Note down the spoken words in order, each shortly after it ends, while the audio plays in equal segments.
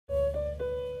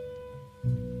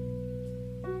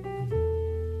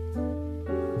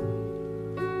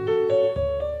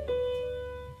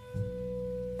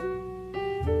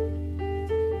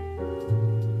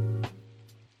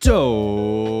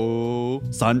So,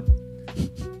 son,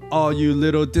 all you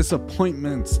little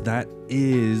disappointments, that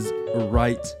is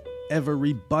right.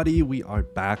 Everybody, we are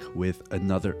back with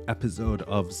another episode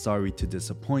of Sorry to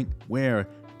Disappoint, where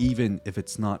even if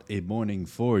it's not a morning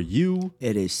for you,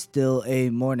 it is still a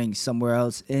morning somewhere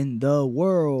else in the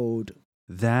world.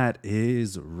 That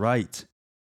is right.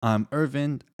 I'm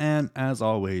Irvin, and as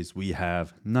always, we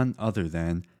have none other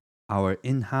than our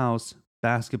in-house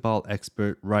basketball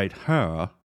expert right here,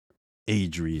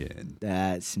 Adrian.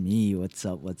 That's me. What's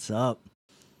up?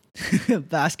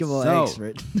 Basketball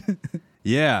expert.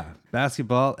 Yeah,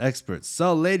 basketball expert.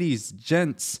 So, ladies,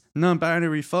 gents,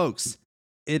 non-binary folks,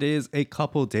 it is a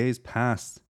couple days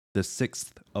past the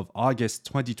 6th of August,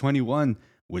 2021,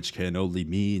 which can only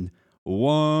mean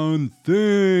one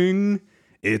thing.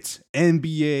 It's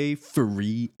NBA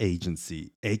free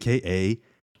agency, aka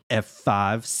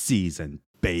F5 season,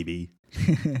 baby.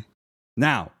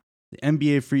 Now, the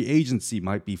NBA free agency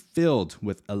might be filled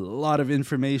with a lot of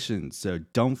information, so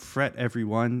don't fret,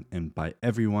 everyone. And by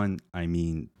everyone, I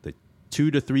mean the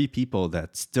 2 to 3 people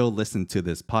that still listen to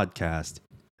this podcast.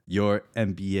 Your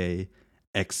NBA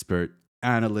expert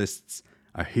analysts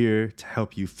are here to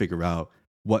help you figure out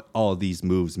what all these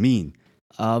moves mean.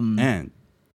 You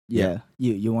want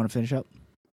to finish up?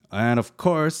 And of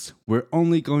course, we're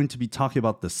only going to be talking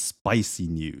about the spicy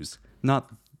news, not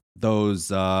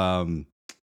those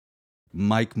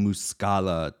Mike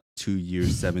Muscala 2-year,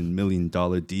 $7 million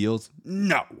deals.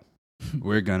 No,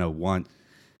 we're going to want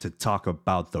to talk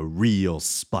about the real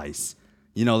spice.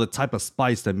 You know, the type of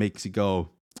spice that makes you go,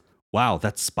 wow,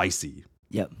 that's spicy.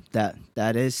 Yep,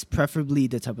 that is preferably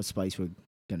the type of spice we're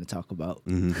going to talk about.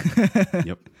 Mm-hmm.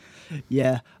 Yep.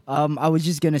 Yeah, I was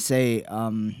just going to say,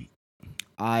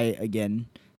 I, again,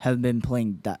 have been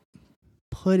paying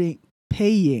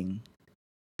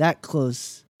that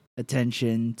close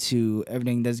attention to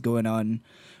everything that's going on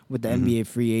with the NBA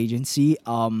free agency.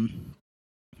 I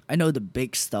know the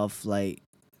big stuff, like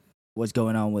what's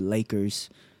going on with Lakers.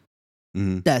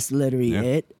 That's literally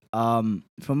it. From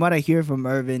what I hear from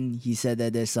Irvin, he said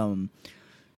that there's some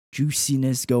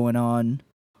juiciness going on,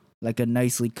 like a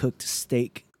nicely cooked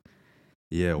steak.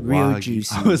 Yeah, real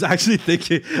juicy. I was actually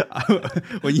thinking,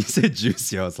 when you said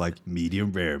juicy, I was like,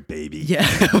 medium rare, baby. Yeah.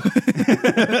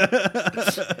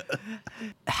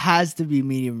 Has to be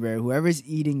medium rare. Whoever's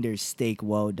eating their steak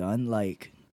well done,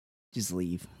 like, just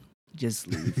leave.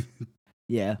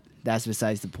 Yeah, that's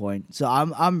besides the point. So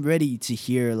I'm ready to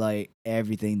hear, like,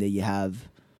 everything that you have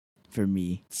for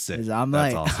me. Sick. I'm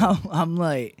that's like, awesome. I'm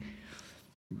like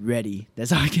ready.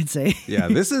 That's all I can say. Yeah,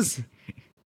 this is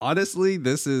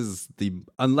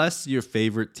unless your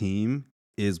favorite team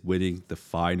is winning the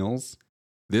finals,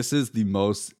 this is the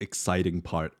most exciting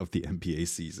part of the NBA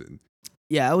season.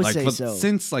 Yeah, I would say so.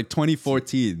 Since like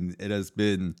 2014, it has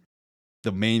been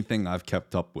the main thing I've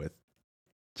kept up with.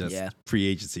 Just free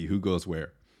agency, who goes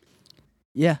where.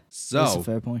 Yeah, so that's a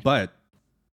fair point. But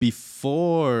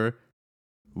before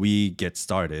we get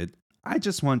started, I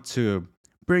just want to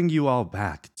bring you all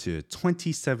back to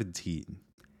 2017.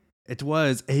 It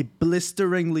was a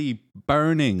blisteringly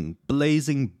burning,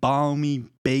 blazing, balmy,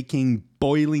 baking,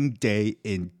 boiling day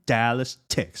in Dallas,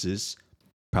 Texas.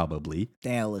 Probably.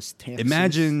 Dallas, Texas.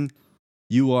 Imagine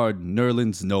you are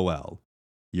Nerlens Noel.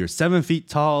 You're 7 feet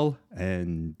tall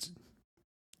and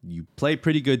you play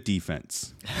pretty good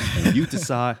defense. And you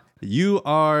decide you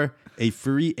are a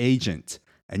free agent.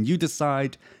 And you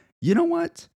decide, you know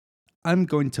what? I'm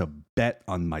going to bet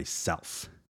on myself.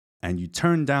 And you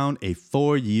turn down a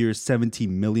 4-year, $70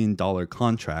 million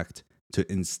contract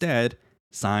to instead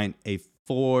sign a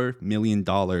 $4 million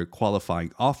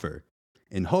qualifying offer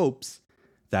in hopes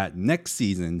that next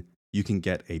season you can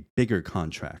get a bigger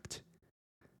contract.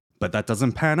 But that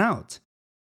doesn't pan out.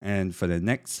 And for the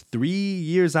next 3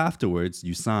 years afterwards,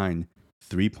 you sign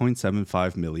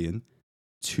 $3.75 million,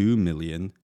 $2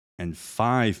 million, and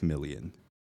 $5 million.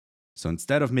 So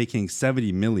instead of making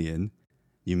 $70 million,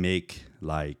 you make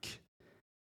like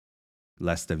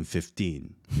less than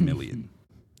 $15 million.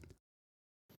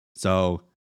 So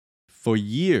for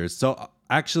years,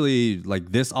 actually,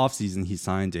 like this offseason, he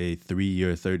signed a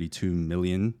 3-year, $32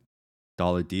 million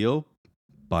deal.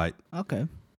 But,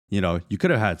 you could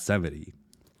have had 70.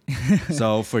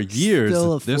 So for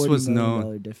years, this was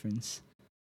known. Difference.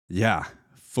 Yeah.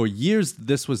 For years,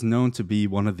 this was known to be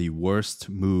one of the worst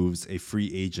moves a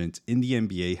free agent in the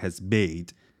NBA has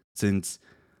made since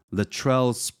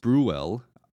Latrell Sprewell.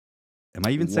 Am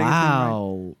I even saying it right?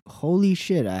 Wow. Holy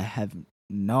shit. I have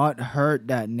not heard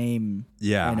that name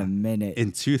in a minute.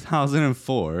 In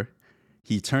 2004,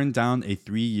 he turned down a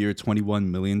 3-year, $21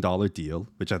 million deal,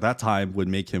 which at that time would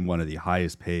make him one of the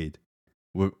highest paid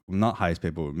not highest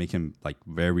paid, but would make him like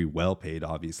very well paid,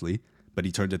 obviously. But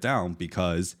he turned it down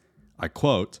because, I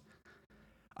quote,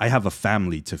 "I have a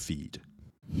family to feed."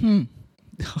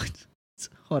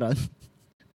 Hold on.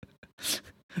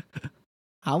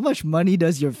 How much money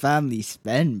does your family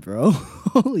spend, bro?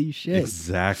 Holy shit.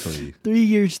 Exactly. 3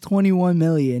 years, 21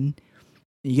 million.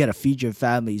 You gotta feed your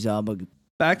family, so I'm gonna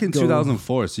Back in go.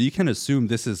 2004, so you can assume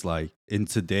this is like in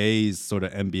today's sort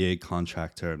of NBA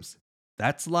contract terms.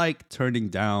 That's like turning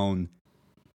down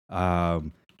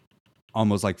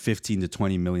almost like 15 to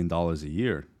 20 million dollars a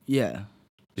year. Yeah.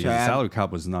 Because the salary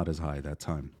cap was not as high at that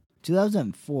time.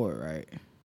 2004, right?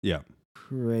 Yeah.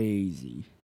 Crazy.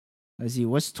 Let's see,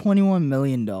 what's $21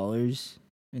 million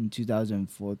in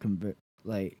 2004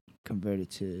 converted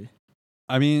to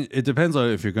I mean, it depends on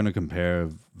if you're going to compare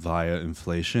via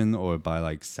inflation or by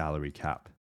like salary cap.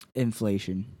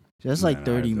 inflation? So that's like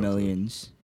 30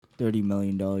 millions. $30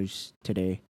 million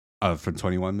today. From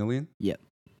 21 million?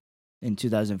 In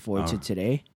 2004 to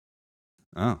today.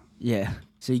 Oh. Yeah.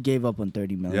 So you gave up on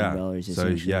 $30 million. So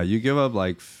yeah, you give up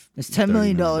like it's $10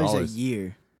 million a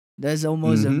year. That's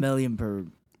almost $1 million per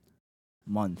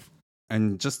month.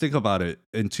 And just think about it.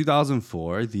 In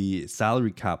 2004, the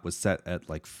salary cap was set at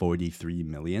like 43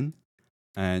 million.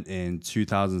 And in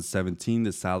 2017,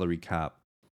 the salary cap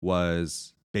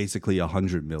was basically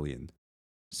 100 million.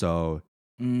 So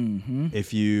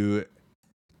if you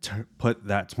put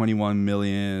that 21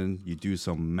 million, you do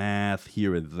some math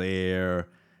here and there,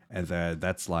 and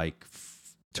that's like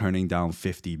turning down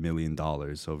 $50 million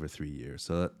over 3 years.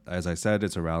 So as I said,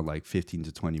 it's around like $15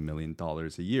 to $20 million a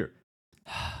year.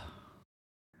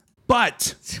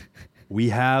 But we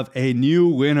have a new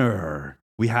winner.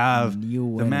 We have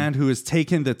the man who has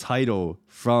taken the title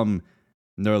from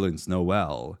Nerlens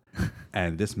Noel.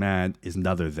 And this man is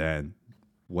none other than,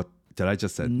 what did I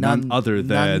just say? None other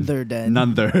than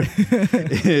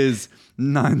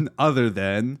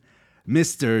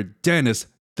Mr. Dennis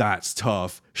That's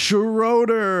Tough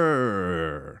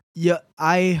Schroeder. Yeah,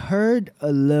 I heard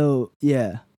a little.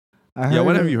 Yeah.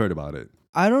 What have you heard about it?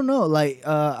 I don't know. Like,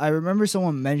 I remember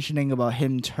someone mentioning about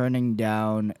him turning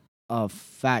down a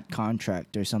fat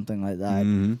contract or something like that,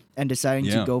 and deciding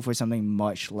to go for something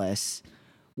much less,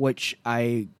 which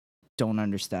I don't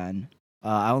understand.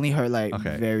 I only heard like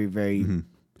very, very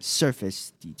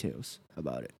surface details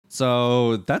about it.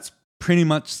 So that's pretty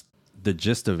much the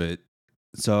gist of it.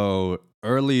 So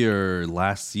earlier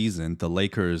last season, the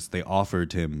Lakers, they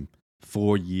offered him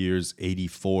 4 years,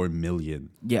 $84 million.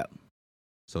 Yeah.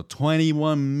 So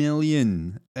 $21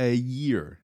 million a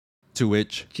year, to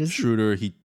which Schroeder,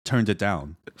 he turned it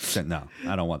down. Said, no,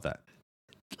 I don't want that.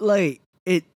 Like,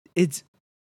 it's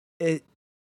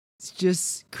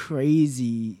just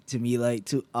crazy to me. Like,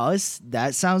 to us,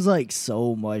 that sounds like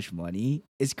so much money.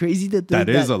 It's crazy to think that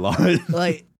is a lot.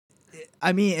 Like,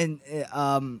 I mean,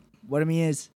 and what I mean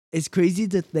is, it's crazy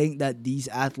to think that these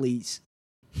athletes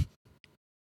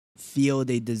feel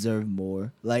they deserve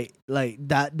more. Like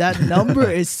that number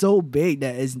is so big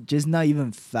that it's just not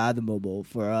even fathomable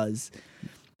for us.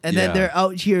 And then they're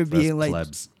out here being like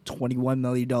plebs. $21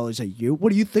 million a year.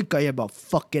 What do you think I am, a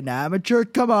fucking amateur?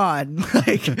 Come on.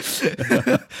 Like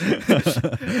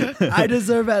I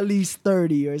deserve at least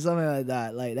 30 or something like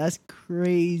that. Like, that's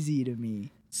crazy to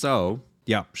me. So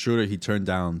yeah, Schroeder, he turned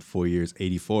down 4 years,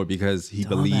 84 because he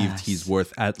believed he's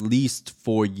worth at least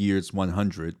 4 years,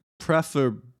 100,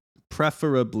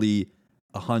 preferably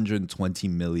 120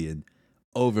 million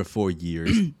over 4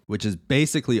 years, which is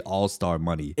basically all-star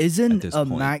money. Isn't a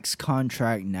max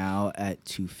contract now at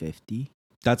 250?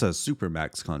 That's a super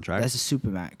max contract. That's a super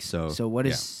max. So what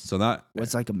is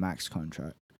what's like a max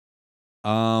contract?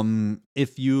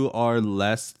 If you are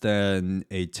less than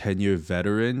a 10-year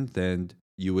veteran, then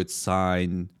you would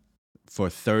sign for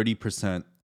 30%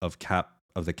 of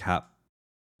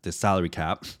the salary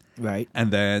cap. Right. And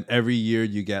then every year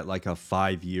you get like a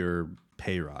 5-year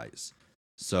pay rise.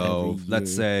 So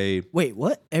let's say... Wait,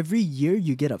 what? Every year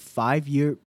you get a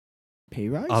 5-year pay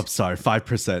rise? Oh, sorry,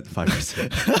 5%.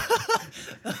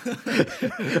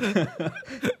 5%.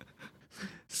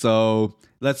 So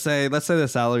let's say the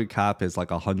salary cap is like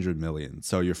 100 million.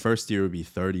 So your first year would be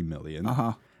 30 million.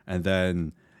 And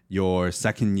then your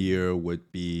second year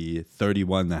would be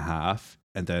 31.5,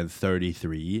 and then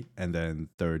 33, and then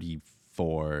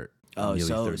 34. Oh,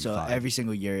 so every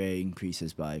single year it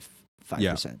increases by 5%.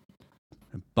 Yeah.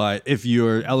 But if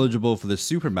you're eligible for the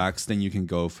Supermax, then you can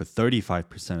go for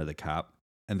 35% of the cap,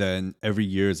 and then every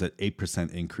year is an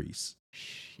 8% increase.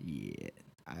 Shit.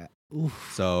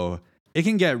 So it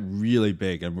can get really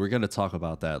big, and we're gonna talk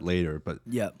about that later. But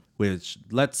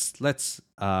let's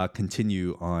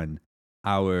continue on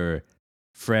our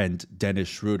friend Dennis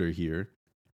Schroeder here.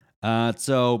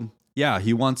 So yeah,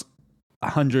 he wants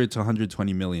 100 to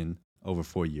 120 million over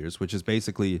 4 years, which is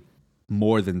basically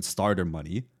more than starter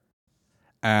money.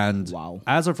 And Wow.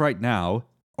 as of right now,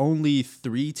 only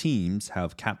 3 teams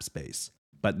have cap space,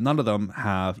 but none of them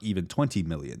have even 20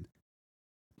 million.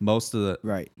 Most of the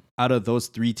Right. out of those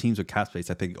 3 teams with cap space,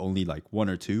 I think only like 1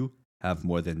 or 2 have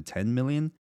more than 10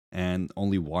 million, and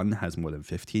only 1 has more than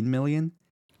 15 million.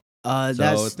 So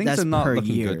That's things are not per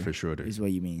looking year, good for Schroeder. is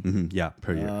what you mean. Yeah,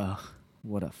 per year.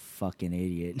 What a fucking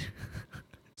idiot.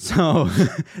 So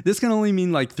this can only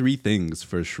mean like 3 things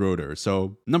for Schroeder.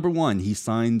 So number 1, he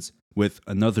signs with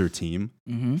another team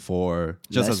Mm-hmm. for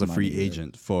just Less as a free money, right?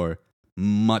 agent for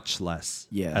much less.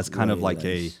 Yeah, as kind of way like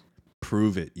a less.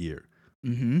 prove it year.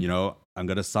 Mm-hmm. You know, I'm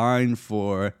gonna sign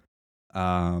for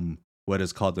what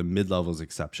is called the mid-levels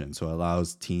exception. So it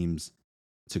allows teams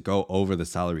to go over the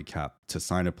salary cap to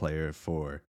sign a player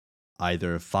for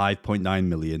either 5.9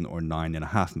 million or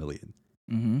 9.5 million.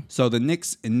 Mm-hmm. So the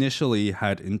Knicks initially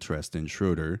had interest in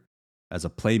Schroeder as a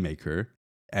playmaker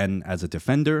and as a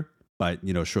defender, but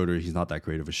you know, Schroeder, he's not that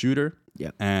great of a shooter.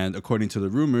 Yep. And according to the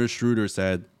rumors, Schroeder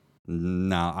said,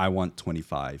 "Nah, I want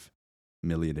 25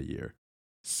 million a year."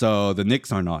 So the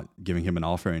Knicks are not giving him an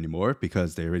offer anymore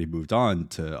because they already moved on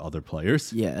to other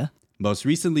players. Yeah. Most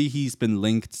recently, he's been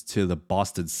linked to the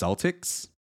Boston Celtics,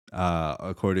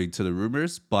 according to the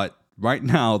rumors. But right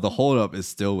now, the holdup is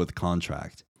still with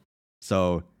contract.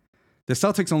 So the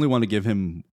Celtics only want to give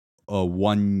him a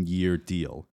 1-year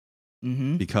deal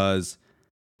Mm-hmm. because,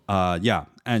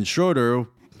 and Schroeder,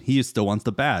 he still wants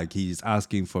the bag. He's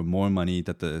asking for more money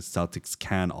that the Celtics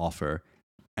can offer,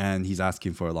 and he's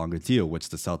asking for a longer deal, which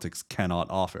the Celtics cannot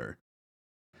offer.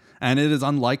 And it is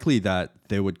unlikely that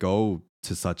they would go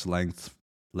to such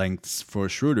lengths for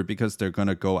Schroeder because they're going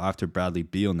to go after Bradley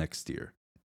Beal next year.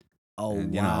 Oh,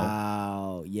 And, you know,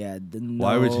 wow. Yeah.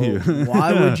 why would you?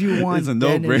 Why would you want It's a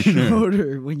Dennis no-brainer.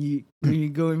 Schroeder when you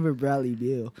go in for Bradley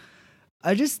Beal?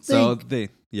 I just So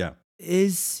think,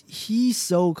 is he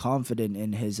so confident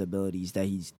in his abilities that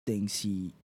he thinks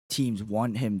teams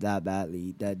want him that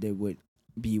badly that they would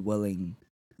be willing?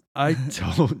 I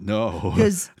don't know.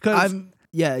 Because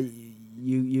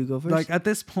you go first. Like at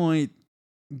this point,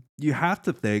 you have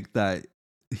to think that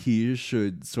he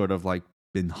should sort of like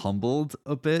been humbled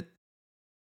a bit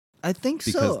I think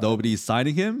because so. nobody's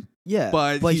signing him. Yeah,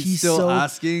 But he's still so,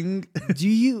 asking. Do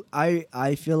you?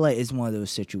 I feel like it's one of those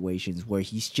situations where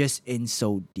he's just in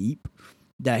so deep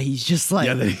that he's just like,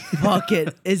 fuck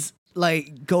it. It's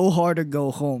like go hard or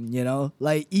go home. You know,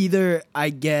 like either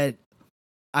I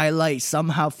like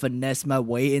somehow finesse my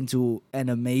way into an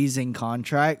amazing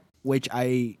contract, which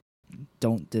I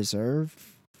don't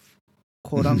deserve,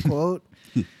 quote unquote.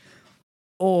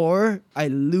 Or I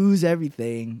lose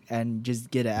everything and just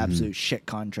get an absolute shit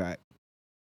contract.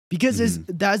 Because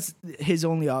that's his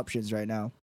only options right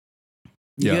now.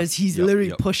 Because he's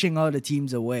literally pushing all the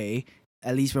teams away,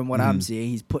 at least from what I'm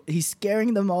seeing. He's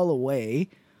scaring them all away.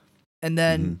 And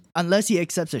then unless he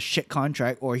accepts a shit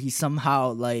contract or he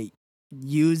somehow like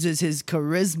uses his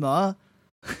charisma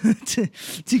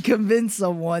to convince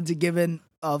someone to give him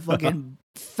a fucking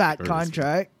fat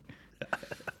contract.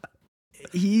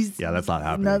 That's not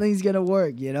happening. Nothing's gonna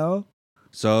work, you know?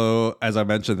 So as I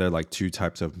mentioned, there are like 2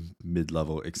 types of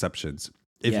mid-level exceptions.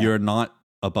 If you're not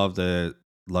above the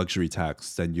luxury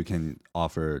tax, then you can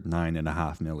offer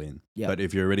 9.5 million. Yeah. But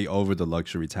if you're already over the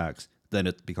luxury tax, then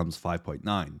it becomes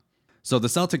 5.9. So the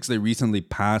Celtics, they recently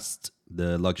passed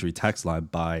the luxury tax line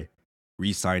by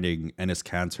re-signing Enes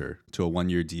Kanter to a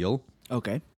 1-year deal.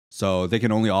 Okay. So they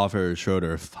can only offer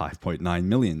Schroeder 5.9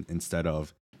 million instead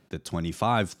of the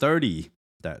 25-30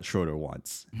 that Schroeder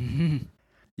wants.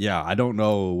 Yeah, I don't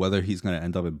know whether he's going to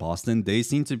end up in Boston. They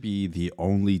seem to be the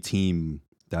only team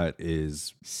that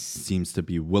seems to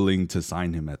be willing to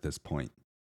sign him at this point.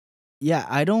 Yeah,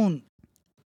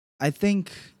 I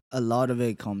think a lot of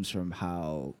it comes from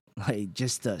how, like,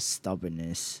 just the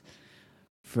stubbornness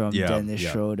from Dennis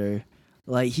Schroeder.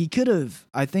 Like,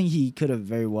 I think he could have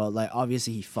very well, like,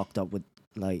 obviously he fucked up with,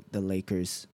 like, the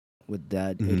Lakers with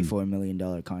that $84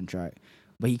 million contract.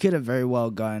 But he could have very well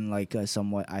gotten, like, a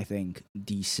somewhat, I think,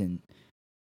 decent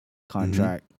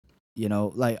contract. You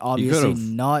know, like, obviously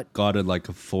not... gotten, like,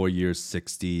 a 4-year,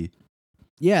 60...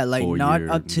 Yeah, like, not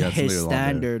up to his something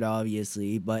standard,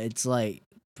 obviously. But it's like,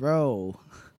 bro,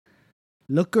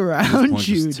 look around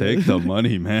you, just take the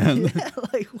money, man. Yeah,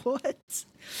 like, what?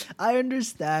 I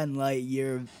understand, like,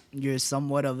 you're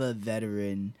somewhat of a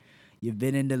veteran. You've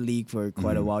been in the league for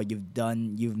quite a while.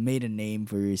 You've made a name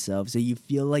for yourself. So you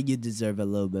feel like you deserve a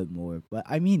little bit more. But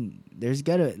I mean,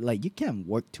 you can't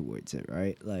work towards it,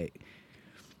 right? Like,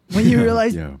 When you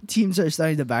realize Yeah. teams are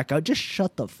starting to back out, just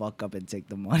shut the fuck up and take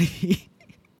the money.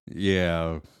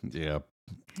 Yeah.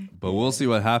 But we'll Yeah. see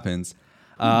what happens.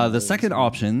 Who The knows, second man?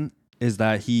 option is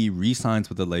that he re-signs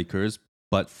with the Lakers,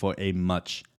 but for a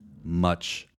much,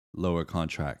 much lower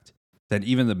contract than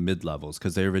even the mid levels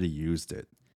because they already used it.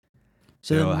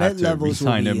 So They'll the have mid to levels will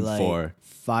re-sign be him like for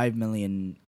 $5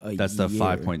 million a that's year. the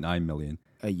 5.9 million.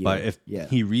 A year. But if yeah.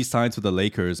 he re-signs with the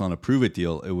Lakers on a prove it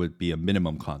deal, it would be a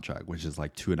minimum contract, which is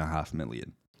like 2.5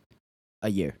 million. A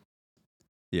year.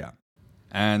 Yeah.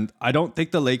 And I don't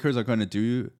think the Lakers are going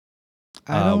to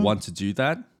want to do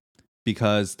that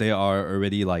because they are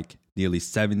already like nearly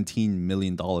 $17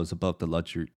 million above the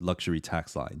luxury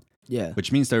tax line, Yeah.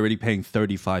 which means they're already paying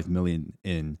 35 million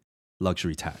in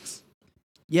luxury tax.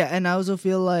 Yeah, and I also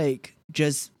feel like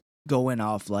just going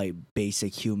off like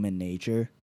basic human nature,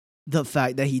 the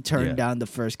fact that he turned Yeah. down the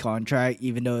first contract,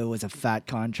 even though it was a fat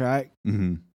contract,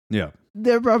 Yeah.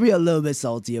 they're probably a little bit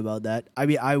salty about that. I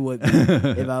mean, I would be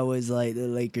if I was like the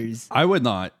Lakers. I would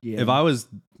not. Yeah. If I was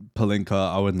Palinka,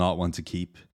 I would not want to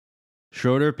keep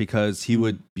Schroeder because he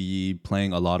would be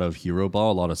playing a lot of hero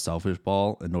ball, a lot of selfish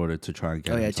ball in order to try and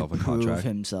get To himself a prove contract.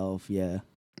 himself. Yeah,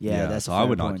 Yeah, that's so a I fair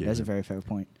would not point. give That's a him. very fair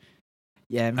point.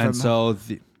 Yeah, And so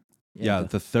go-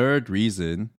 the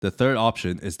third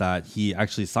option is that he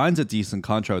actually signs a decent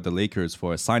contract with the Lakers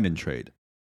for a sign and trade.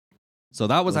 So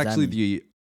that was What does that actually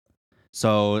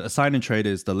so a sign and trade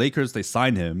is the Lakers, they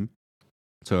sign him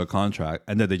to a contract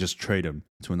and then they just trade him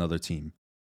to another team.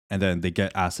 And then they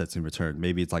get assets in return.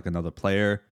 Maybe it's like another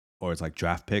player or it's like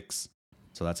draft picks.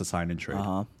 So that's a sign and trade.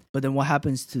 But then what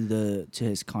happens to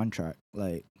his contract?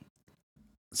 Like,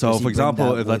 So does he for bring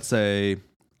example, that if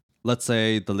let's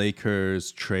say the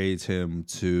Lakers trade him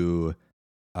to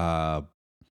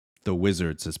the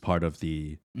Wizards as part of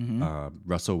the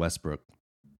Russell Westbrook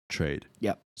trade.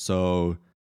 Yep. So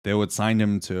they would sign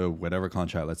him to whatever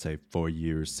contract, let's say 4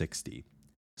 years, 60.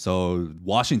 So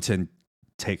Washington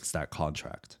takes that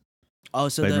contract. Oh,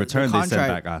 so But in the return, they contract send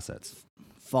back assets.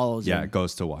 follows Yeah, him. it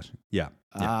goes to Washington. Yeah.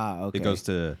 Okay. It goes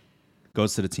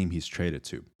to the team he's traded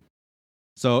to.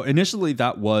 So initially,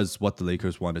 that was what the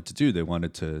Lakers wanted to do. They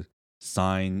wanted to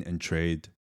sign and trade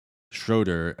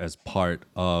Schroeder as part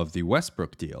of the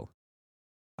Westbrook deal.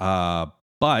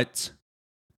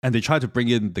 And they tried to bring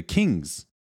in the Kings,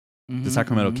 the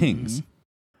Sacramento Kings.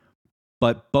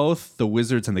 But both the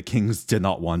Wizards and the Kings did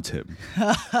not want him.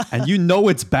 And you know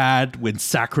it's bad when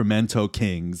Sacramento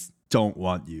Kings don't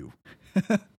want you.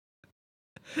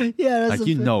 Yeah, that's Like,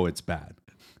 you know it's bad.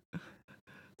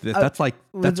 That's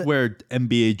with where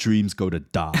NBA dreams go to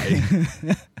die.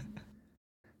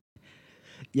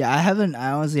 Yeah,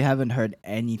 I honestly haven't heard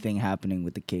anything happening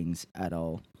with the Kings at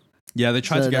all. Yeah, they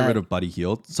tried So to get that- rid of Buddy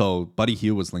Hield. So Buddy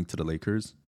Hield was linked to the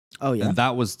Lakers. Oh yeah. And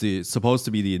that was supposed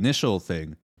to be the initial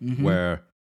thing Mhm. where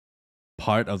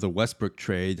part of the Westbrook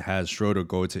trade has Schroeder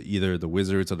go to either the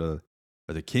Wizards or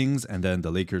the Kings, and then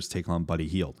the Lakers take on Buddy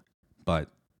Hield. But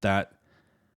that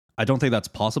I don't think that's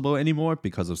possible anymore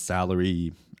because of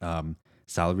salary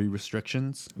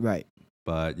restrictions. Right.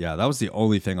 But yeah, that was the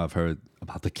only thing I've heard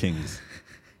about the Kings.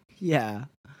 Yeah.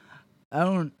 I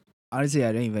don't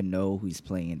even know who's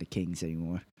playing in the Kings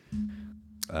anymore.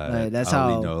 That's I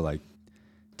only how- know like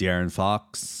De'Aaron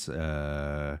Fox.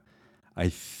 I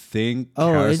think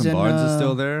Oh, Harrison isn't, Barnes is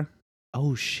still there.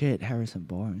 Oh shit, Harrison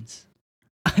Barnes.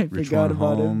 I Richaun forgot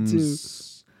about him too.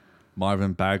 Holmes,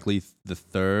 Marvin Bagley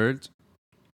III,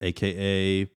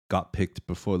 aka got picked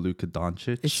before Luka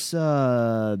Doncic. Is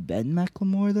Ben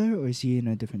McLemore there, or is he in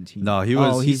a different team? No, he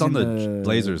was. he's on the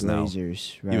Blazers now.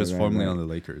 Blazers. He was formerly on the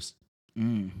Lakers.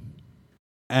 Mm.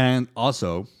 And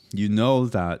also, you know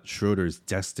that Schroeder is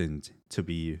destined to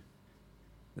be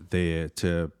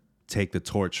to take the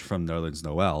torch from Nerlens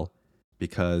Noel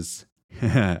because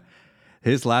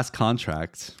his last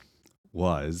contract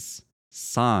was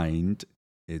signed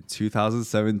in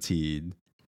 2017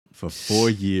 for 4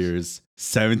 years,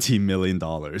 $17 million.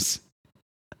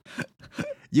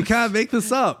 You can't make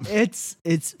this up. It's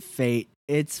fate.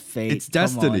 It's fate. It's Come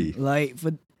destiny. on. Like,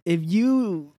 if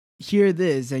you hear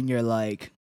this and you're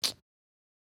like,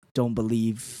 don't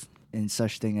believe in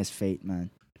such thing as fate, man,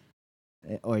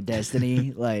 or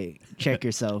destiny, like, check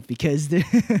yourself because this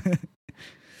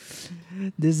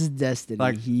is destiny.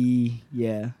 Like-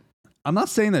 Yeah. I'm not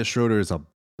saying that Schroeder is a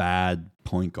bad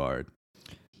point guard.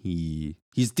 He's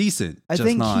decent. I just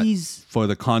think not he's for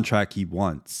the contract he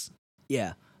wants.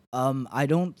 yeah. I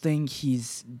don't think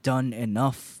he's done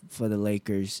enough for the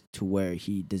Lakers to where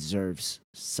he deserves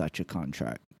such a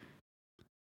contract.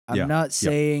 I'm Yeah, not yeah.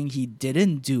 saying he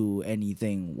didn't do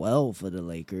anything well for the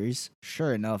Lakers.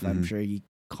 Sure enough, I'm Mhm. sure he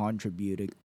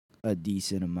contributed a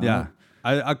decent amount. Yeah.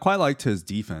 I quite liked his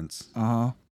defense.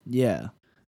 Yeah,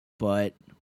 but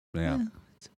Yeah.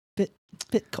 it's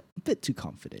bit too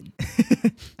confident.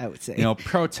 I would say. You know,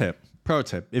 pro tip.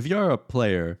 If you're a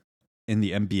player in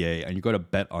the NBA and you go to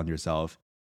bet on yourself,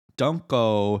 don't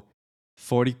go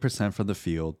 40% from the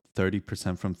field,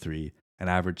 30% from three, and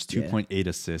average 2.8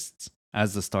 assists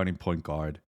as the starting point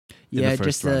guard in the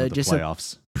first round of the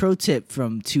playoffs. A pro tip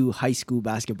from two ex-high school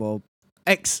basketball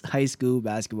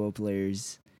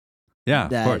players. Yeah,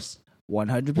 of course.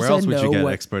 100%. Where else would you get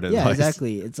expert advice? Yeah,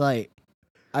 exactly. It's like,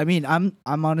 I mean, I'm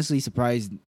honestly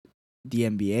surprised the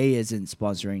NBA isn't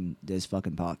sponsoring this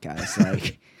fucking podcast.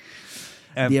 Like,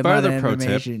 and the further amount of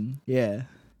pro tip, yeah,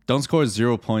 don't score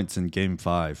 0 points in Game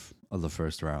 5 of the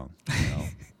first round.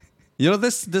 You know,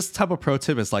 this type of pro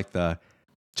tip is like the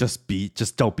just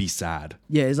don't be sad.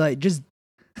 Yeah, it's like just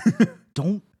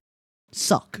don't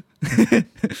suck.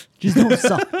 Just don't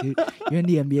suck, dude. You're in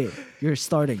the NBA. You're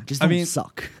starting. Just don't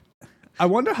suck. I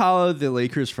wonder how the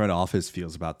Lakers front office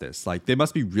feels about this. Like, they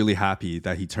must be really happy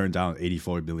that he turned down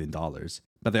 $84 million,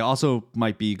 but they also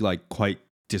might be like quite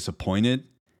disappointed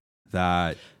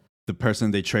that the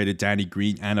person they traded Danny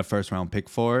Green and a first round pick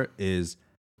for is,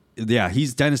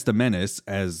 he's Dennis the Menace,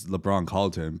 as LeBron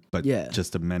called him, but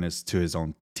just a menace to his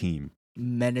own team.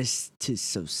 Menace to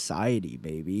society,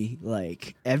 baby.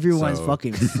 Like, everyone's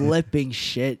fucking flipping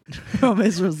shit from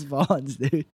his response,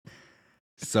 dude.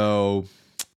 So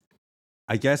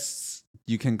I guess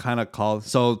you can kind of call.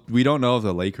 So we don't know if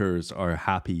the Lakers are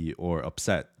happy or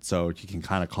upset. So you can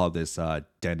kind of call this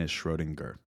Dennis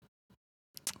Schrodinger.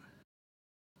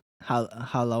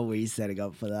 How long were you setting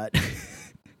up for that?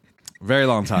 Very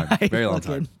long time. Very long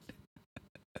time.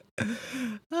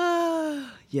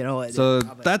 You know what? So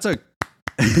that's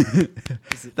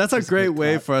a great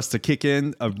way for us to kick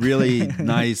in a really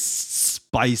nice,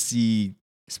 spicy,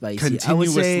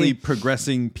 continuously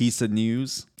progressing piece of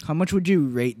news. How much would you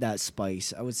rate that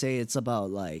spice? I would say it's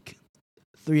about like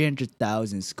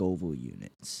 300,000 Scoville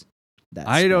units.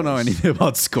 I don't know anything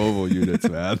about Scoville units,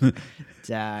 man.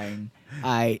 Dang.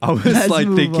 I was like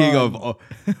thinking of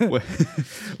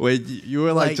wait, you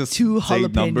were like just two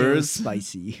saying numbers.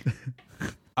 Spicy.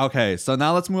 Okay, so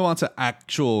now let's move on to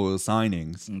actual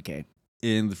signings. Okay.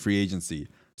 In the free agency.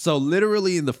 So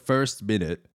literally in the first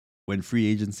minute when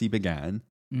free agency began,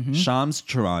 Shams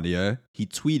Charania, he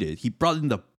brought in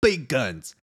the big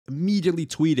guns, immediately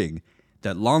tweeting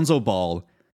that Lonzo Ball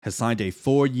has signed a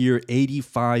 4-year,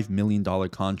 $85 million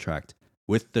contract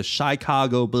with the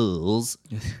Chicago Bulls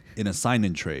in a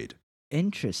sign-and trade.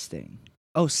 Interesting.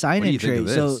 Oh, sign-and trade.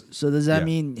 So does that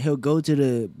mean he'll go to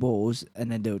the Bulls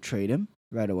and then they'll trade him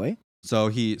right away? So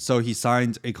he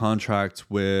signed a contract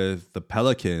with the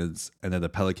Pelicans, and then the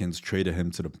Pelicans traded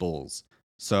him to the Bulls.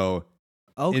 So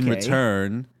in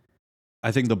return,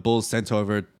 I think the Bulls sent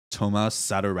over Tomas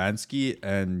Satoransky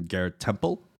and Garrett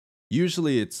Temple.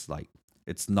 Usually it's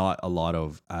not a lot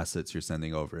of assets you're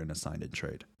sending over in a sign-and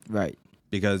trade. Right.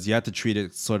 Because you have to treat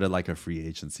it sort of like a free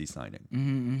agency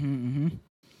signing.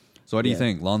 So what do you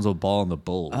think? Lonzo Ball and the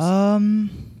Bulls? I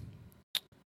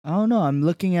don't know. I'm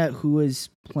looking at who is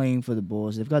playing for the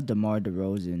Bulls. They've got DeMar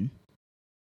DeRozan.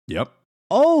 Yep.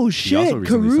 Oh, shit.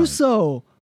 Caruso.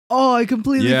 Oh, I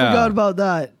completely forgot about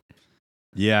that.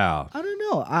 Yeah. I don't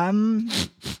know.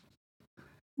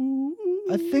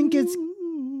 I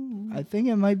think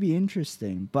it might be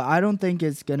interesting, but I don't think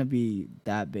it's going to be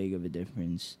that big of a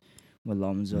difference with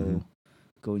Lonzo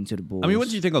going to the Bulls. I mean, what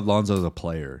do you think of Lonzo as a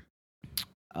player?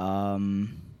 I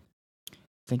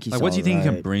think he's what do you think he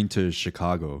can bring to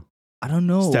Chicago? I don't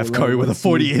know. Steph Curry with a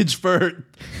 40-inch vert.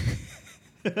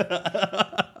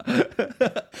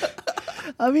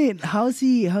 I mean, how's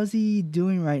he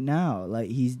doing right now?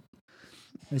 Like, he's,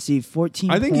 let's see,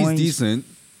 14 I think points, he's decent.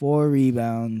 4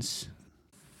 rebounds,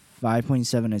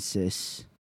 5.7 assists.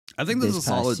 I think this is a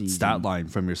solid stat line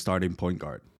from your starting point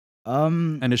guard.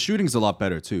 And his shooting's a lot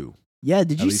better too. Yeah,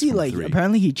 did you see like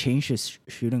apparently he changed his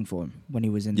shooting form when he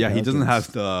was in the Pelicans. He doesn't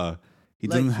have the he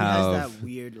doesn't have has that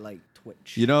weird like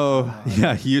twitch. You know,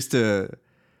 he used to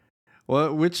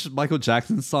which Michael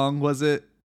Jackson song was it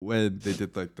when they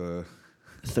did like the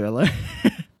Thriller?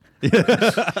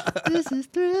 This is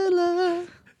Thriller.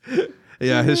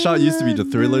 Yeah, his shot used to be the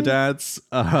Thriller dance.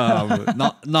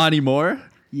 Not anymore.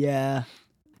 Yeah.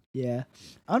 I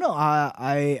don't know.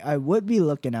 I would be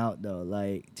looking out though,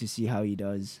 like to see how he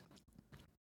does.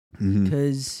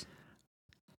 Because,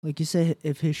 like you said,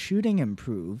 if his shooting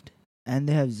improved, and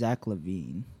they have Zach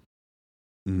LaVine,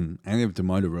 and they have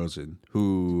DeMar DeRozan,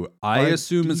 who I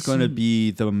assume is going to be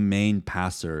the main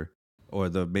passer or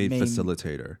the main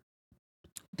facilitator.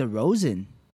 DeRozan.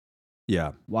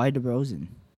 Yeah. Why DeRozan?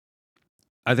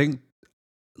 I think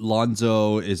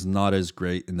Lonzo is not as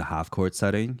great in the half court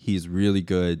setting. He's really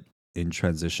good in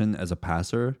transition as a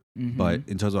passer, but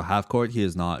in terms of half court, he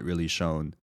has not really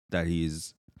shown that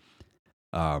he's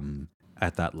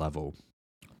at that level.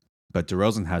 But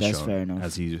DeRozan has That's fair shown, enough.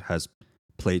 as he has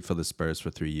played for the Spurs for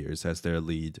 3 years as their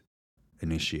lead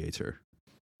initiator.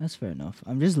 That's fair enough.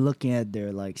 I'm just looking at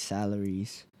their like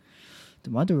salaries.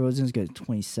 DeMar DeRozan's got a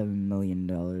 $27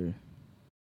 million.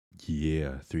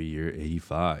 Yeah, 3 year,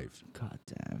 85. God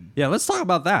damn. Yeah, let's talk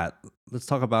about that. Let's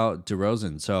talk about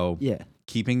DeRozan. So, Yeah.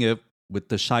 keeping it with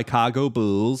the Chicago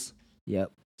Bulls.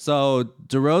 Yep. So,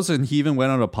 DeRozan, he even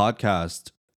went on a podcast,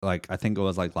 like, I think it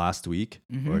was like last week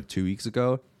or 2 weeks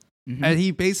ago. And he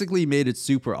basically made it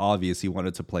super obvious he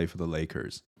wanted to play for the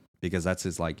Lakers because that's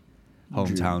his, like,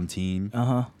 hometown team.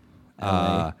 LA.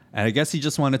 And I guess he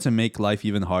just wanted to make life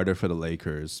even harder for the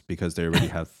Lakers because they already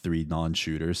have 3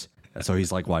 non-shooters. So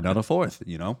he's like, why not a 4th,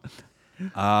 you know?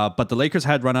 But the Lakers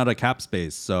had run out of cap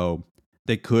space, so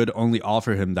they could only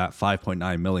offer him that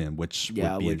 $5.9 million, which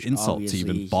would be an insult to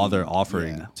even bother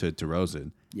offering to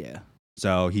DeRozan. Yeah.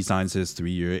 So he signs his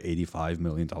 3 year, $85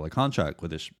 million contract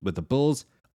with the Bulls,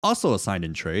 also a sign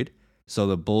in trade. So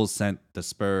the Bulls sent the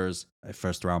Spurs a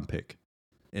 1st round pick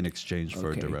in exchange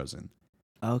for DeRozan.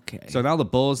 Okay. So now the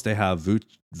Bulls, they have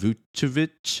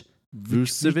Vucevic,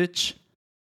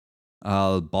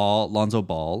 Lonzo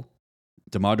Ball,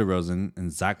 DeMar DeRozan,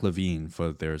 and Zach LaVine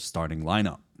for their starting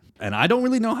lineup. And I don't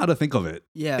really know how to think of it.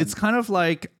 Yeah. It's kind of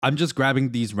like I'm just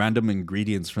grabbing these random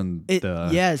ingredients from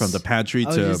the pantry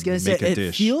to make a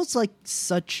dish. It feels like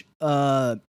such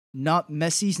not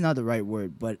messy's not the right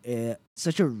word, but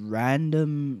such a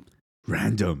random.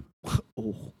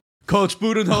 Oh. Coach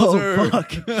Budenholzer. Oh,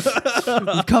 fuck.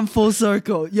 We've come full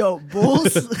circle. Yo,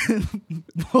 Bulls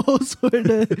were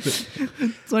the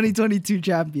 2022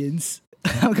 champions.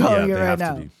 I'm calling it right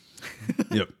now.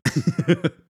 Yep.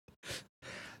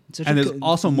 And there's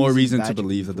also more reason to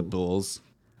believe that the Bulls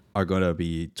are going to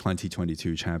be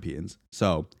 2022 champions.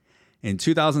 So in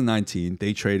 2019,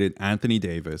 they traded Anthony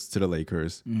Davis to the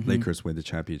Lakers. Lakers win the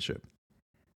championship.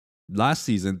 Last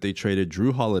season, they traded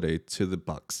Drew Holiday to the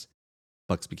Bucks.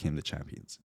 Bucks became the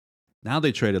champions. Now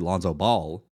they traded Lonzo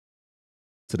Ball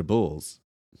to the Bulls.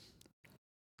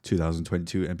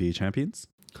 2022 NBA champions?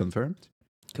 Confirmed?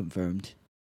 Confirmed.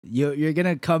 You're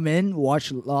gonna come in,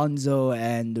 watch Lonzo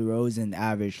and DeRozan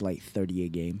average like 30 a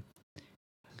game.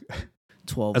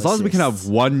 12 As long as we can have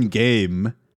one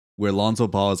game where Lonzo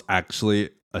Ball is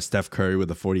actually a Steph Curry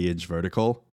with a 40-inch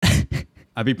vertical,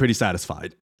 I'd be pretty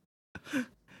satisfied.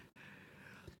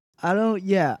 I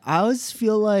always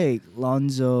feel like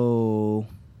Lonzo,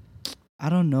 I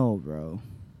don't know, bro.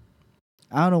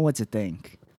 I don't know what to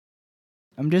think.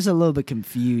 I'm just a little bit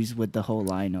confused with the whole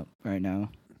lineup right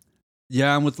now.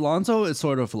 Yeah, and with Lonzo, it's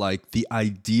sort of like the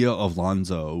idea of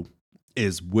Lonzo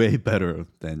is way better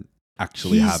than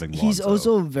actually having Lonzo. He's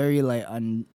also very like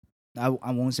I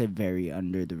won't say very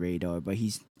under the radar, but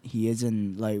he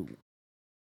isn't like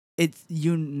it's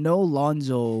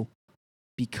Lonzo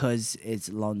because it's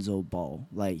Lonzo Ball.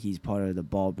 Like he's part of the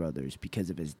Ball brothers because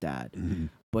of his dad.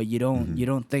 But you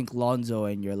don't think Lonzo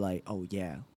and you're like, oh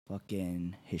yeah,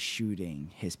 fucking his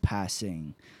shooting, his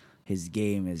passing, his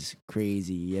game is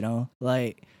crazy, you know?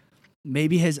 Like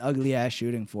maybe his ugly ass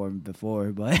shooting form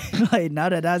before, but like now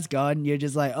that that's gone, you're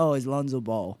just like, oh, it's Lonzo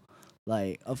Ball.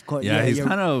 Like of course, yeah,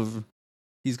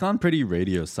 he's gone pretty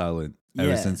radio silent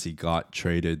ever since he got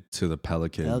traded to the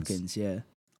Pelicans. Yeah.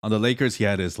 On the Lakers, he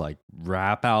had his like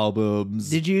rap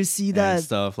albums. Did you see that and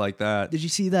stuff like that? Did you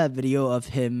see that video of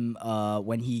him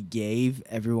when he gave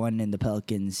everyone in the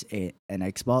Pelicans an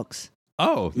Xbox?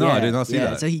 Oh no, I did not see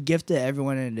that. So he gifted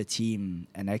everyone in the team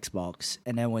an Xbox,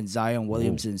 and then when Zion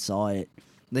Williamson saw it,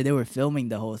 like they were filming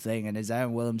the whole thing, and then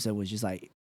Zion Williamson was just like,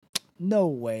 "No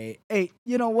way! Hey,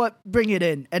 you know what? Bring it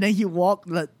in!" And then he walked.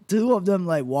 Like, two of them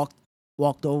like walked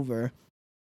over.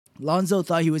 Lonzo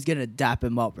thought he was gonna dap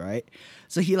him up, right?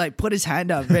 So he like put his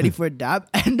hand up, ready for a dap,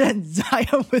 and then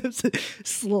Zion Williamson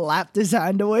slapped his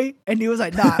hand away, and he was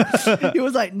like, "Nah." He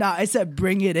was like, "Nah." I said,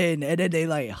 "Bring it in," and then they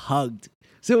like hugged.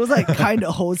 So it was like kind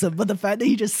of wholesome, but the fact that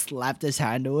he just slapped his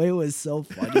hand away was so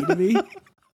funny to me.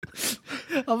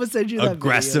 I'm gonna send you that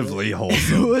aggressively video.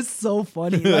 wholesome. It was so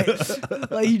funny.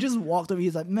 Like he just walked over.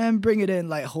 He's like, "Man, bring it in!"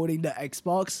 Like holding the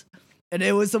Xbox. And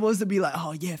it was supposed to be like,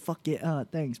 oh, yeah, fuck it.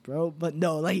 Thanks, bro. But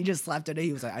no, like, he just slapped it in.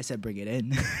 He was like, I said, bring it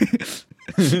in.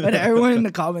 And everyone in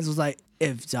the comments was like,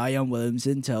 if Zion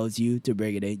Williamson tells you to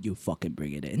bring it in, you fucking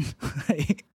bring it in.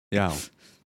 Yeah.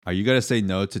 Are you going to say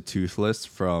no to Toothless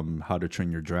from How to Train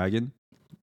Your Dragon?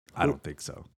 I don't think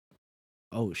so.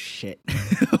 Oh, shit.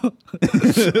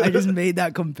 I just made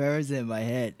that comparison in my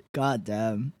head. God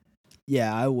damn.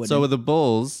 Yeah, I would. So with the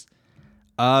Bulls,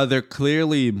 they're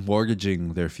clearly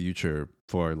mortgaging their future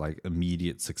for like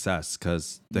immediate success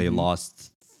because they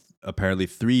lost apparently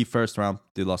 3 first round.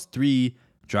 They lost 3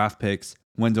 draft picks: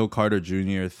 Wendell Carter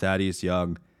Jr., Thaddeus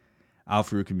Young,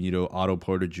 Al-Farouq Amito, Otto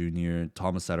Porter Jr.,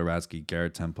 Thomas Satoransky,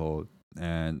 Garrett Temple,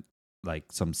 and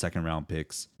like some second round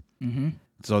picks.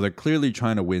 So they're clearly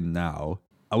trying to win now.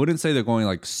 I wouldn't say they're going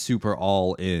like super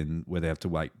all in where they have to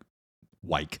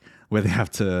where they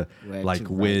have to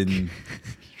win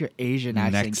Your Asian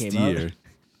accent next came year.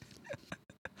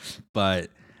 But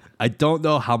I don't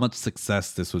know how much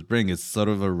success this would bring. It's sort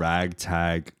of a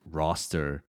ragtag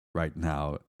roster right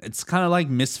now. It's kind of like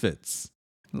Misfits.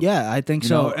 Yeah, I think You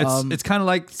so. know, it's kind of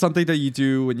like something that you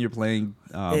do when you're playing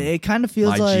it kind of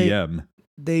feels my like GM.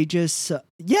 they just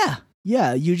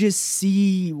you just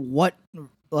see what,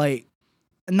 like,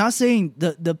 I'm not saying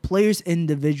the players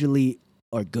individually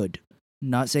are good,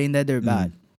 not saying that they're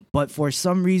bad, but for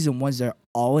some reason once they're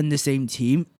all in the same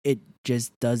team, it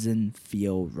just doesn't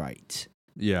feel right.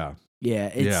 Yeah.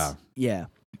 Yeah.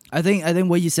 I think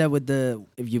what you said with the,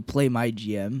 if you play my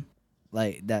GM,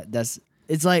 like that's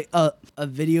it's like a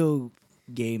video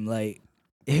game. Like,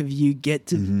 if you get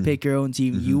to pick your own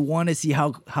team, you want to see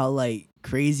how like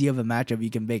crazy of a matchup you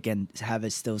can make and have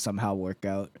it still somehow work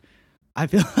out. I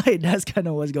feel like that's kind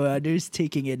of what's going on. They're just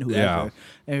taking in whoever. Yeah.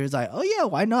 And it was like, oh yeah,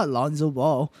 why not Lonzo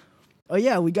Ball? Oh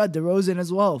yeah, we got DeRozan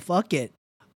as well. Fuck it.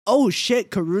 Oh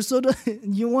shit, Caruso.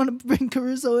 You want to bring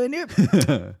Caruso in here?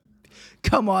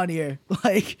 Come on here.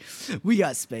 Like, we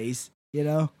got space, you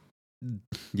know?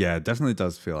 Yeah, it definitely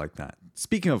does feel like that.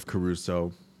 Speaking of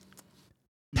Caruso,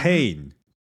 pain.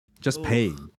 Just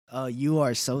pain. Oh, you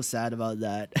are so sad about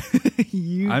that.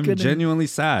 I'm genuinely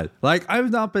sad. Like,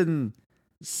 I've not been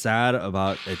sad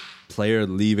about a player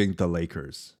leaving the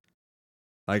Lakers.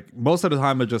 Like, most of the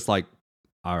time I'm just like,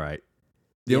 all right.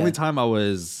 The only time I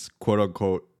was quote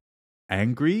unquote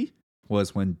angry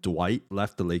was when Dwight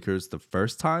left the Lakers the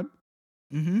first time.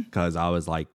 Because I was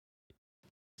like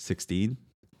 16.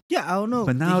 Yeah, I don't know.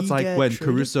 But now it's like when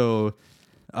Caruso,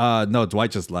 no,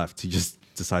 Dwight just left. He just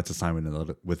decided to sign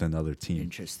with another team.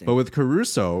 Interesting. But with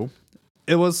Caruso,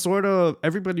 it was sort of,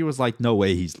 everybody was like, no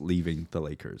way he's leaving the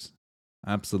Lakers.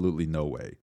 Absolutely no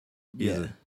way.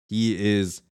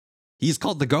 He's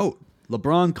called the GOAT.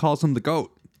 LeBron calls him the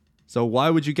GOAT. So why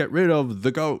would you get rid of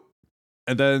the GOAT?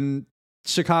 And then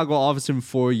Chicago offers him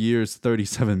 4 years,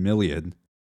 $37 million.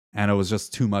 And it was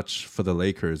just too much for the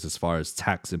Lakers as far as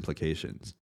tax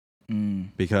implications.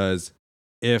 Because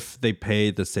if they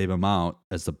paid the same amount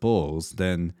as the Bulls,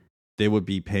 then they would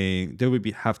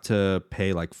have to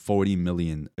pay like $40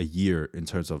 million a year in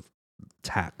terms of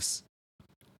tax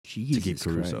to keep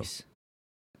Caruso. Christ.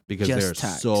 Because Just they're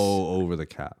tax. so over the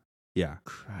cap. Yeah.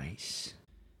 Christ.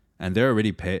 And they're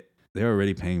already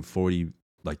paying 40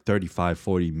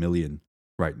 million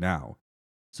right now.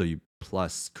 So you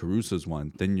plus Caruso's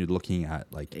one, then you're looking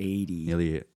at like 80.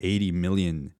 nearly 80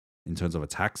 million in terms of a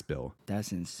tax bill.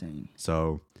 That's insane.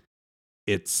 So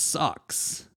it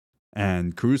sucks.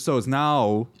 And Caruso is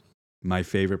now my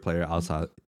favorite player outside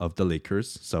of the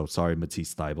Lakers. So sorry,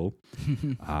 Matisse Thybulle.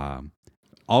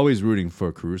 Always rooting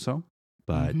for Caruso,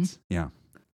 but yeah,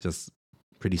 just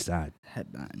pretty sad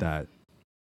Headband. that.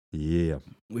 Yeah.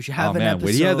 We should have an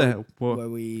episode where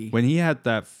we... When he had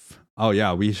that... oh,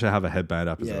 yeah, we should have a headband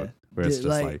episode. Yeah. Where it's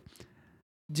just like...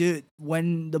 Dude,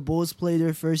 when the Bulls play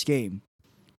their first game,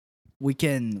 we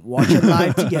can watch it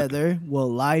live together.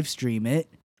 We'll live stream it.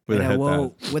 With a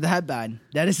headband. With a headband.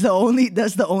 That's the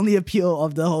only appeal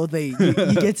of the whole thing.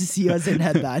 You get to see us in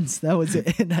headbands. That was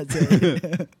it. That's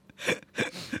it.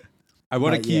 I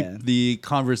want to keep the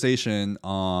conversation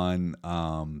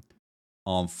on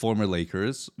former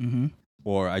Lakers,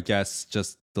 or I guess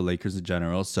just the Lakers in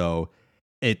general. So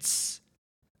it's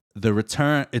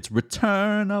return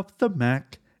of the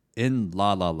Mac in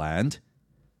La La Land,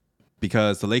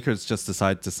 because the Lakers just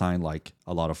decided to sign like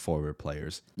a lot of forward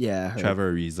players. Yeah,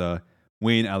 Trevor Ariza,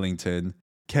 Wayne Ellington,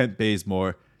 Kent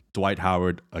Bazemore, Dwight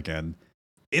Howard again.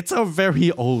 It's a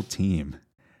very old team.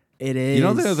 It is. You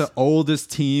know they're the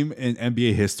oldest team in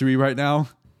NBA history right now?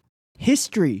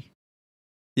 History?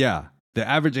 Yeah. The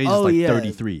average age is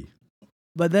 33.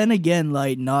 But then again,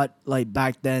 like, not like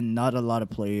back then, not a lot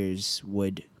of players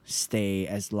would stay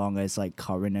as long as like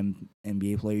current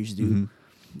NBA players do.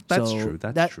 That's true.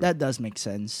 That's true. That does make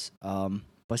sense.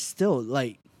 But still,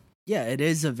 like, yeah, it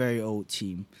is a very old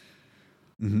team.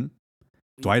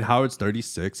 Dwight Howard's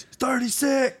 36.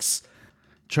 36!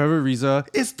 Trevor Ariza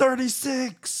is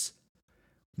 36.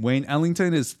 Wayne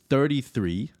Ellington is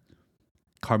 33.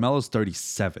 Carmelo's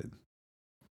 37.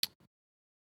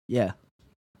 Yeah.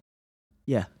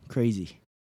 Yeah, crazy.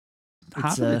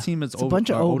 half of the team is it's a bunch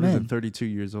of are old older than men. 32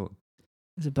 years old.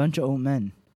 It's a bunch of old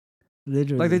men.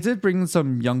 Literally. Like they did bring in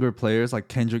some younger players, like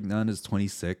Kendrick Nunn is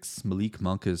 26, Malik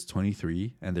Monk is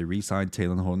 23, and they re-signed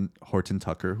Taylor Horton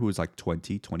Tucker, who is like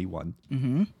 20, 21.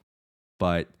 Mm-hmm.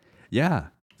 But yeah,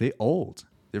 they're old.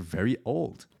 They're very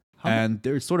old. How mu- And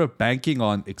they're sort of banking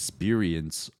on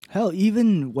experience. Hell,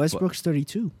 even Westbrook's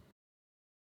 32.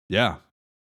 Yeah.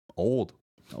 Old.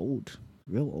 Old.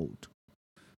 Real old.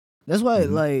 That's why,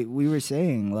 Mhm. like, we were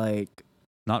saying, like,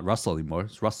 Not Russell anymore.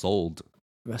 It's Russ old.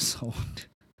 Russ old.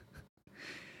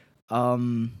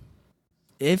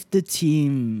 If the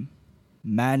team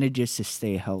manages to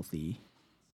stay healthy,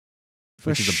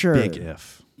 for Which is sure. a big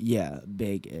if. Yeah,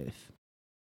 big if.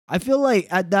 I feel like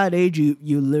at that age, you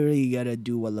literally gotta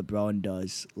do what LeBron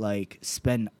does, like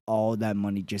spend all that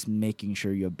money just making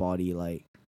sure your body like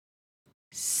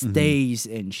stays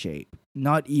in shape.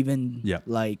 Not even Yeah.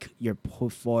 like you're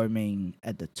performing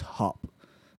at the top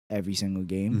every single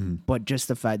game, Mhm. but just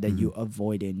the fact that you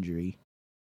avoid injury.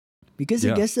 Because it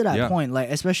Yeah, gets to that yeah. point, like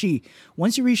especially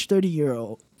once you reach 30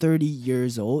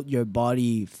 years old, your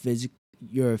body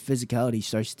your physicality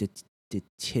starts to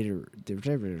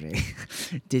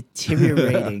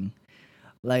deteriorating.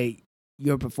 Like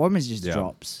your performance just Yeah.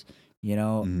 drops. You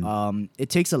know, Mhm. it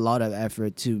takes a lot of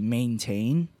effort to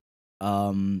maintain.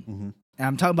 And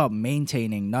I'm talking about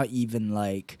maintaining, not even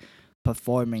like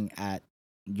performing at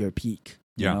your peak.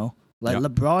 You Yeah. know, like Yeah.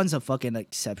 LeBron's a fucking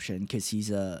exception because he's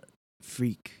a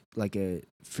freak, like a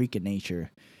freak of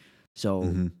nature. So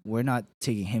Mhm. we're not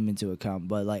taking him into account,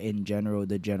 but like in general,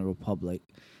 the general public,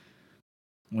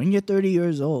 when you're 30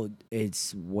 years old,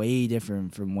 it's way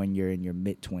different from when you're in your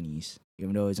mid 20s,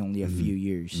 even though it's only a Mhm. few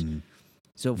years. Mhm.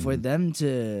 So for Mhm. them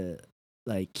to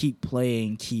like keep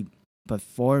playing, keep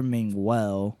performing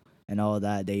well, and all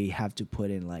that, they have to put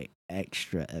in like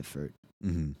extra effort.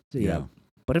 Mhm. So yeah.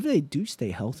 But if they do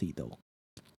stay healthy, though,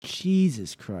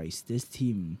 Jesus Christ, this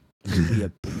team could be a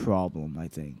problem. I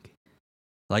think.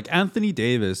 Like Anthony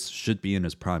Davis should be in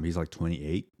his prime. He's like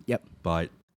 28. Yep.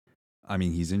 But I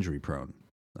mean, he's injury prone.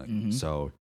 Like, Mhm.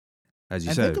 So, as you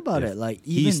And said, think about if it, like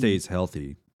he even stays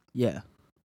healthy, yeah,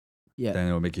 yeah. then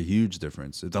it'll make a huge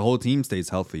difference. If the whole team stays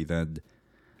healthy, then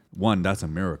one, that's a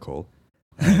miracle,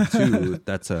 and two,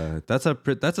 that's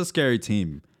a scary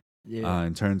team Yeah.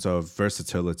 in terms of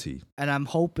versatility. And I'm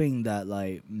hoping that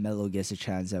like Melo gets a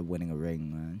chance at winning a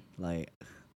ring, man. Like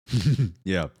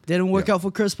Yeah. didn't work Yeah. out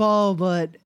for Chris Paul,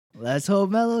 but let's hope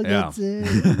Melo Yeah. gets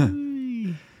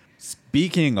it.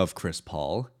 Speaking of Chris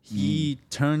Paul, he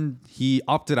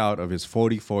opted out of his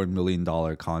 $44 million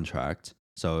contract,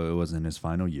 so it was in his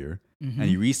final year, and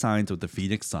he re-signed with the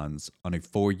Phoenix Suns on a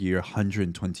 4-year,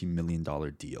 $120 million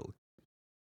deal.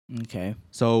 Okay.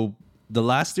 So the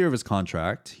last year of his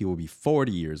contract, he will be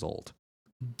 40 years old.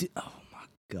 Oh my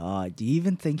God. Do you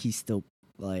even think he's still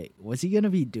like? What's he gonna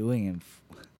be doing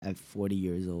at 40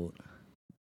 years old?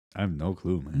 I have no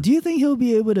clue, man. Do you think he'll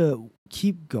be able to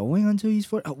keep going until he's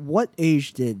 40? What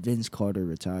age did Vince Carter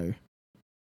retire?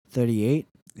 38.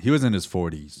 He was in his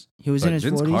 40s. He was But in his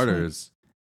Vince 40s.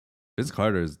 Vince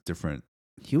Carter is different.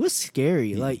 He was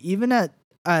scary. Like even at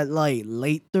like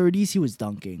late 30s, he was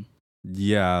dunking.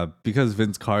 Yeah, because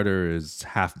Vince Carter is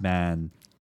half man,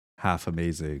 half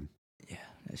amazing. Yeah,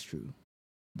 that's true.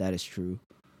 That is true.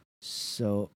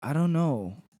 So I don't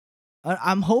know.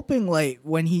 I'm hoping like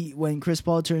when Chris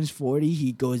Paul turns 40,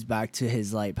 he goes back to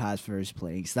his like past first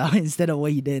playing style instead of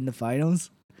what he did in the finals.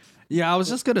 Yeah, I was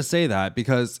just gonna say that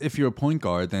because if you're a point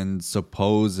guard, then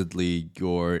supposedly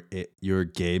your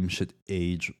game should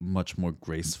age much more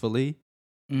gracefully.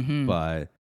 Mm-hmm. But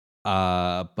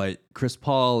Chris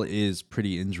Paul is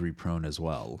pretty injury prone as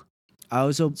well. I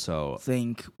also So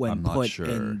think when I'm not put sure.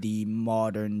 in the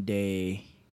modern day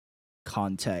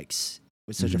context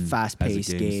with such a Mhm. fast As the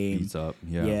paced game, speeds up,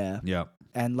 Yeah.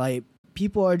 and like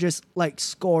people are just like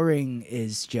scoring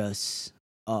is just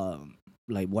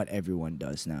like what everyone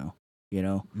does now, you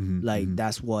know? Mhm, Like mhm.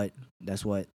 that's what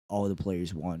all the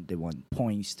players want. They want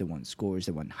points, they want scores,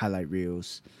 they want highlight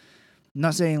reels. I'm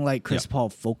not saying like Chris Paul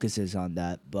focuses on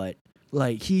that, but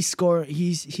like he's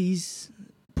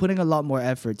putting a lot more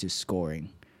effort to scoring,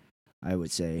 I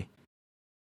would say.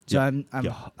 So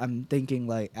I'm thinking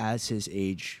like as his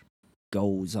age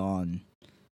goes on,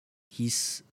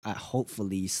 he's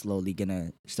hopefully slowly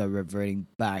gonna start reverting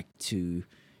back to,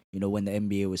 you know, when the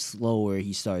NBA was slower,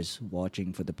 he starts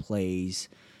watching for the plays,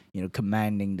 you know,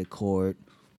 commanding the court.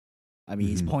 I mean,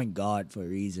 he's Mhm. point guard for a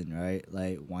reason, right?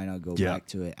 Like, why not go Yeah. back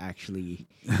to it? Actually,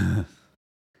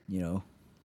 you know,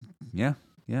 Yeah,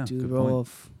 do the good role point.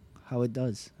 of how it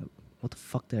does. What the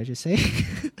fuck did I just say?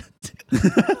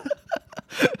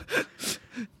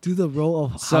 do the role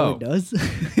of So- how it does.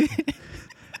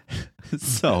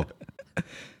 So,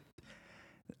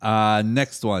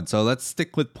 next one. So let's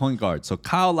stick with point guard. So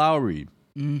Kyle Lowry,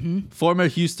 Mm-hmm. former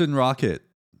Houston Rocket,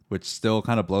 which still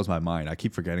kind of blows my mind. I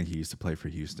keep forgetting he used to play for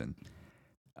Houston.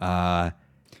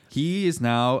 He is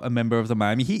now a member of the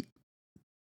Miami Heat.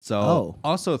 So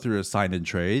also through a sign and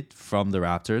trade from the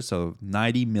Raptors. So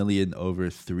 $90 million over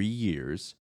 3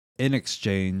 years. In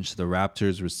exchange, the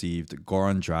Raptors received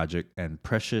Goran Dragic and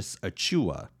Precious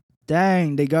Achua.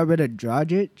 Dang, they got rid of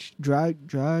Dragic.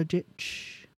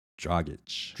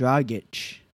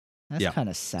 That's Yeah. kind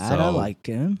of sad. I So- like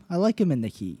him. I like him in the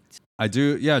Heat. I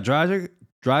do. Yeah,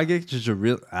 Dragic is a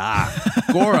real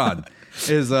Goran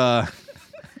is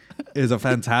a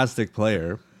fantastic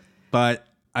player, but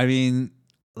I mean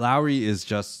Lowry is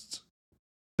just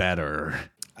better,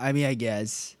 I mean, I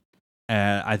guess.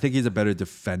 and I think he's a better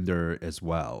defender as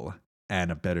well,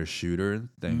 and a better shooter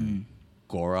than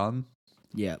Goran.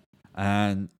 Yeah.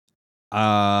 And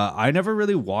I never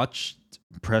really watched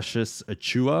Precious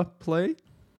Achua play,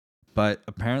 but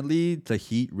apparently the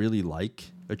Heat really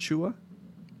like Achua.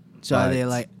 So are they But-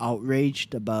 like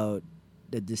outraged about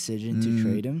the decision to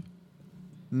trade him?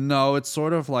 No, it's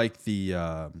sort of like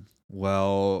the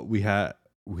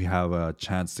we have a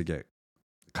chance to get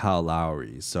Kyle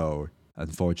Lowry, so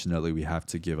unfortunately we have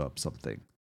to give up something.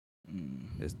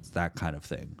 It's that kind of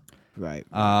thing. Right.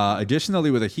 Additionally,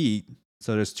 with the Heat,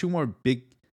 so there's three more big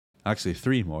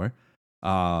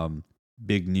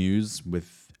news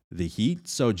with the Heat.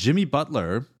 So Jimmy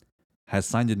Butler has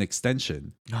signed an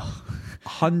extension,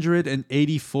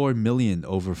 $184 million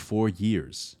over 4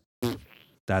 years.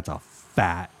 That's a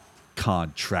fat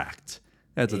contract.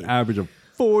 That's an average of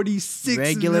 46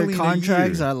 Regular million a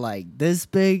contracts year. are like this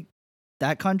big.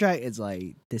 That contract is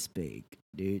like this big,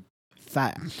 dude.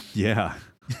 Fat. Yeah,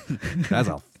 that's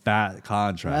a fat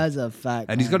contract. That's a fat.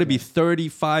 And he's going to be contract.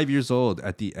 35 years old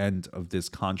at the end of this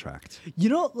contract. You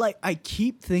know, like I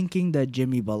keep thinking that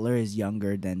Jimmy Butler is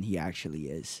younger than he actually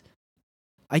is.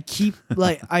 I keep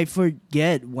like I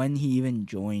forget when he even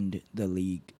joined the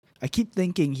league. I keep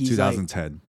thinking he's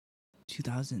 2010. like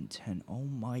 2010. Oh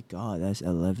my god, that's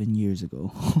 11 years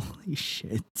ago. Holy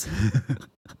shit.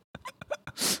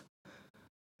 Was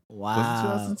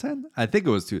Wow. it 2010? I think it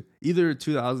was either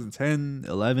 2010,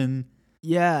 11.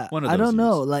 Yeah, One of I those don't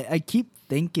know. years. Like I keep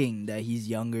thinking that he's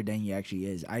younger than he actually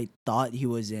is. I thought he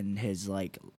was in his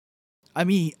like I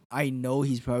mean, I know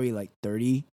he's probably like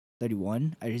 30,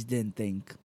 31. I just didn't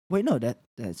think. Wait, no,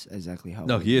 that's exactly how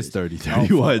No, old he is 30, Oh,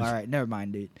 31. fuck. All right, never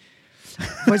mind, dude.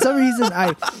 For some reason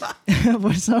I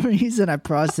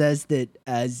processed it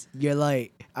as you're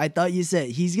like I thought you said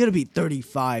he's gonna be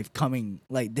 35 coming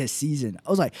like this season. I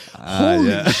was like, holy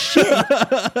Yeah. shit.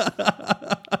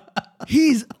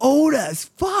 He's old as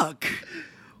fuck.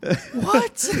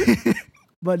 What?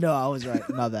 But no, I was right.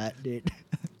 My bad, dude.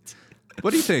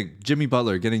 What do you think? Jimmy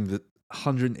Butler getting the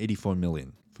 184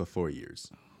 million for 4 years.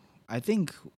 I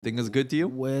think Think it's a good deal?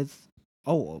 with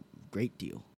great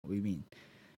deal. What do you mean?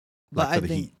 Like But for I the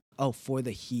think Heat. for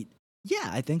the Heat. Yeah,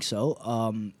 I think so.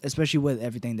 Especially with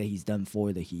everything that he's done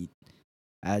for the Heat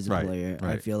as a Right, player. I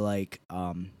right. feel like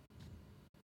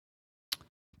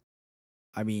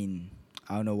I mean,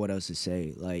 I don't know what else to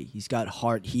say. Like he's got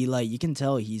heart. He like you can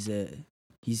tell he's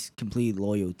completely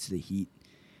loyal to the Heat.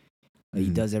 Like, he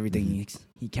Mhm, does everything mhm.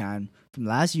 he can from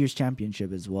last year's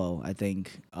championship as well. I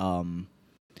think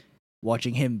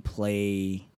watching him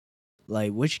play,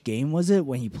 like which game was it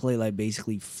when he played like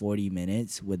basically 40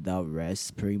 minutes without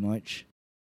rest, pretty much.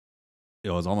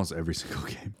 It was almost every single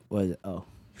game. Was oh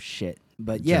shit,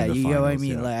 but During yeah, the you know what I finals,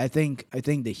 mean. yeah. Like I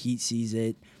think the Heat sees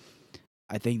it.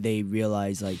 I think they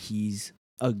realize like he's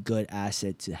a good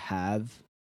asset to have,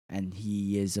 and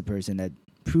he is a person that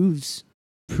proved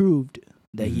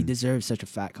that he Mhm. deserves such a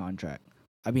fat contract.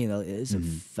 I mean, it is a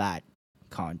Mhm. fat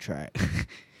contract,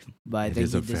 but I It think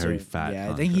is he a very deserves. fat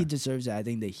Yeah, I think he contract. deserves it. I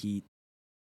think the Heat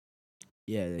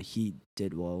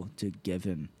did well to give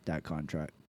him that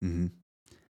contract. hmm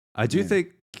I do Yeah.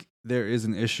 think there is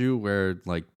an issue where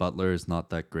like Butler is not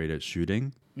that great at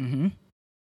shooting. Mm-hmm.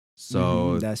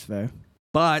 So, that's fair.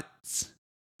 but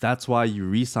that's why you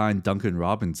re-signed Duncan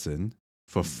Robinson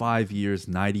for 5 years,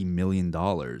 $90 million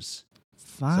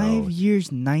 5 So-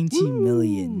 years, 90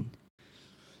 million.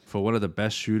 for one of the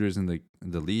best shooters in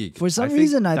the league. For some think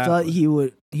reason, I that thought was- he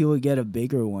would get a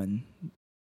bigger one.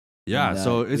 Yeah, that,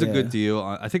 so it's a good yeah. deal.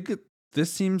 I think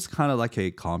this seems kind of like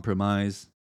a compromise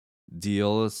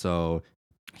deal. So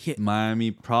He-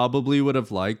 Miami probably would have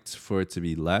liked for it to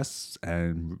be less,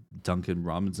 and Duncan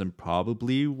Robinson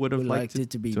probably would have Would liked liked it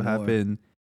to be have more. been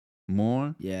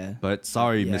more. Yeah. But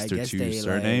sorry, Yeah, I Mr. guess Two they, like-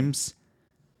 Surnames.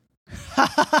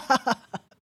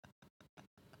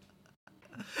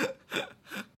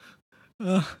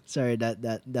 Sorry,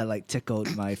 that like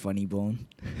tickled my funny bone.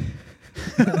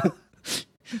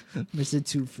 Mr.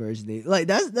 Two First Date. Like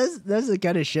that's the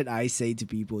kind of shit I say to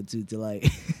people too, to like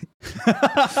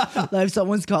like if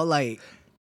someone's called like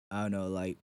I don't know,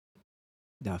 like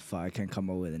fuck, I can't come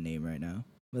up with a name right now.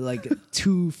 But like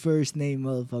two first name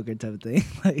motherfucker type of thing.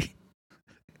 Like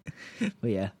but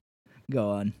yeah.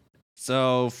 Go on.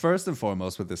 So first and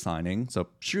foremost with the signing, so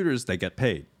shooters, they get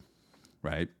paid,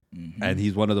 right? Mm-hmm. And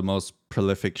he's one of the most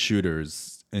prolific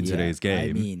shooters in today's game.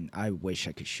 I mean, I wish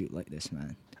I could shoot like this,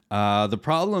 man. The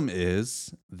problem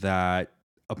is that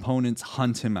opponents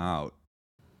hunt him out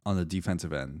on the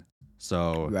defensive end.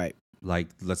 So, Right. like,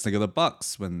 let's think of the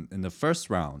Bucks when in the first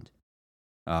round,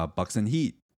 Bucks and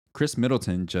Heat, Chris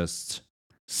Middleton just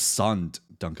sunned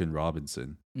Duncan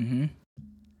Robinson. Mm-hmm.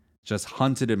 Just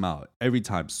hunted him out every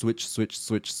time.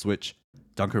 Switch.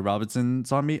 Duncan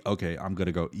Robinson's on me. Okay, I'm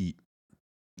gonna go eat.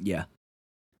 Yeah.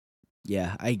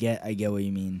 Yeah, I get what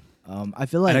you mean. I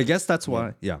feel like And I guess that's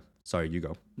why. Yeah. Sorry, you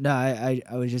go. No, I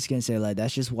was just gonna say like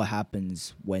that's just what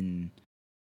happens when,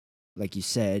 like you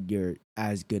said, you're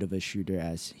as good of a shooter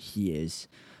as he is.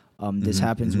 This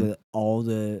happens with all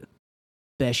the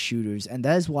best shooters, and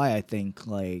that is why I think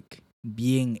like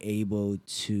being able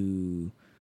to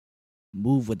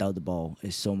move without the ball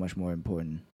is so much more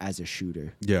important as a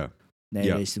shooter Yeah. than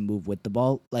it is to move with the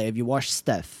ball. Like if you watch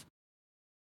Steph,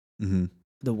 Mm-hmm.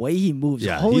 the way he moves,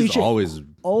 Yeah, holy he's shit. always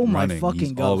Oh my running. fucking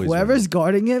He's god! always Whoever's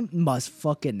guarding him must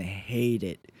fucking hate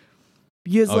it.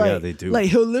 Because Oh, like, yeah, they do. Like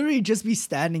he'll literally just be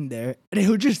standing there and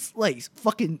he'll just like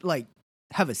fucking like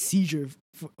have a seizure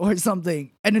or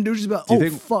something, and then they'll just be like, Do you "Oh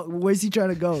think- fuck, where's he trying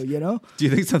to go?" You know? Do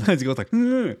you think sometimes he goes like,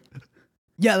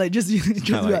 Yeah, like just be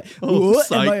kinda like, like, "Oh,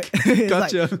 "What?" And, like, psych. it's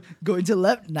Gotcha. like, going to the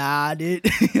left, nah, dude.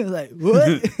 Like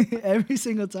what? Every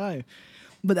single time.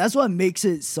 But that's what makes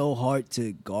it so hard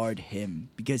to guard him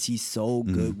because he's so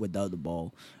good without the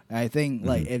ball. And I think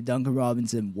like if Duncan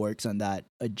Robinson works on that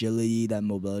agility, that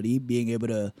mobility, being able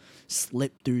to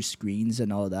slip through screens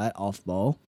and all that off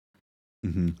ball,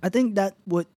 I think that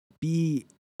would be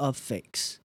a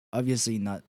fix. Obviously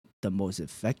not the most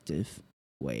effective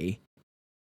way,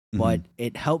 but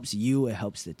it helps you, it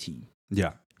helps the team.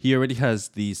 Yeah. He already has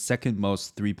the second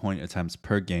most 3-point attempts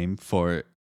per game for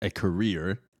a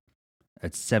career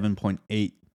at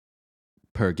 7.8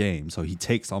 per game. So he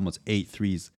takes almost 8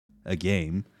 threes a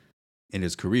game in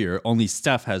his career. Only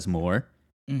Steph has more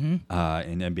in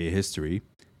NBA history.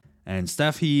 And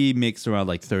Steph, he makes around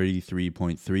like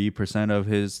 33.3% of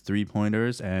his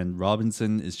 3-pointers. And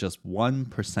Robinson is just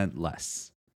 1%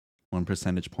 less, 1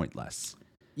 percentage point less.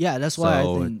 Yeah, that's why I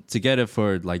So think to get it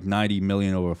for like 90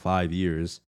 million over 5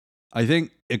 years, I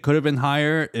think it could have been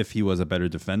higher if he was a better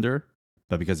defender,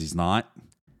 but because he's not,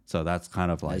 so that's kind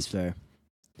of like that's fair.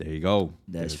 there you go.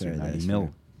 That's There's your fair, 90 that's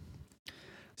mil.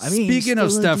 I mean, Speaking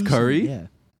of still a Steph decent- Curry, yeah.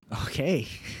 Okay.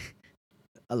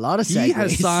 A lot of segues. he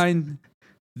has signed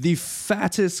the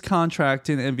fattest contract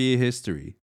in NBA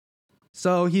history.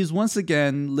 So he's once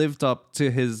again lived up to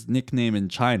his nickname in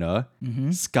China,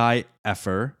 Sky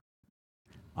Effer.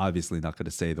 Obviously not going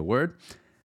to say the word.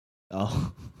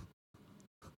 Oh.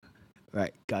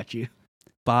 Right, got you.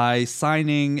 By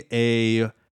signing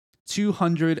a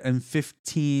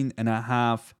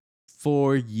 215.5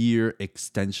 4-year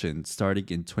extension starting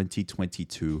in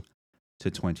 2022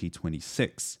 to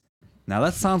 2026. Now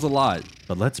that sounds a lot,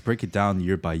 but let's break it down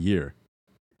year by year.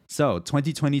 So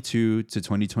 2022 to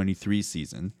 2023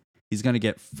 season, he's going to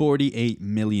get $48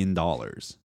 million.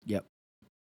 Yep.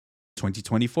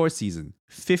 2024 season,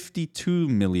 $52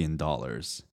 million.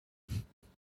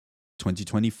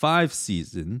 2025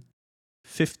 season,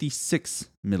 $56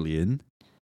 million.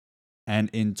 And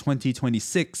in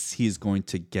 2026, he's going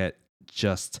to get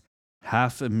just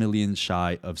 $500,000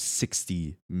 shy of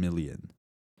 $60 million.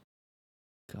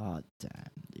 God damn,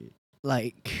 dude.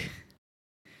 Like,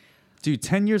 Dude,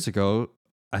 10 years ago,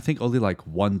 I think only like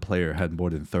one player had more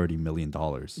than $30 million.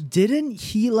 didn't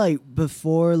he like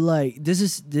before like this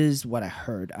is what I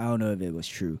heard. I don't know if it was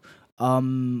true.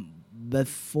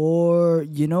 Before,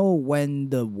 you know, when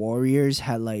the Warriors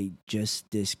had like just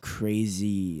this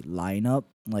crazy lineup,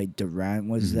 like Durant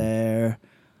was there.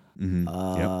 Yep,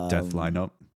 death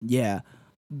lineup. Yeah.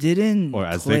 Didn't Or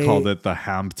as Clay- they called it, the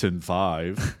Hampton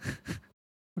Five.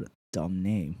 dumb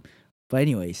name. But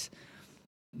anyways,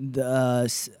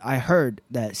 I heard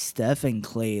that Steph and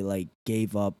Clay like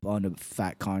gave up on a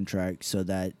fat contract so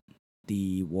that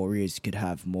the Warriors could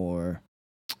have more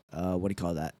what do you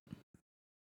call that?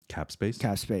 Cap space?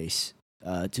 Cap space.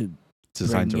 To to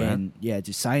sign bring Durant? in, yeah,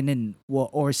 to sign in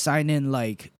or sign in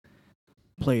like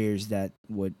players that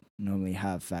would normally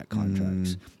have fat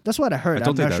contracts. That's what I heard. I don't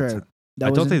I'm think not that's. sure.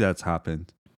 I don't think that's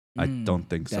happened. I don't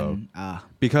think so. Ah,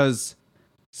 Because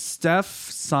Steph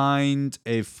signed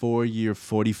a 4-year,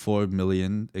 $44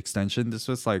 million extension. This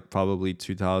was like probably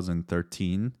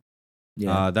 2013.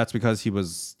 yeah. That's because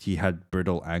he had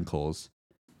brittle ankles,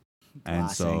 and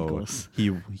Glass so ankles.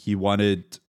 he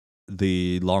wanted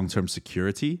the long-term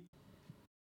security.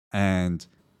 And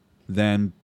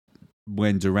then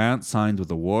when Durant signed with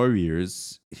the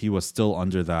Warriors, he was still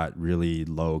under that really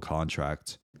low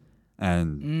contract.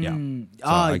 And yeah.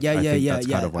 So I think that's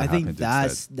kind of what I think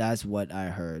happened that's what I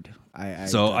heard.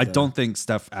 So got I the- don't think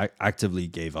Steph actively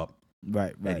gave up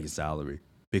right. any salary,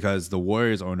 because the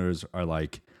Warriors owners are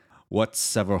like, what's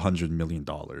several $100 million?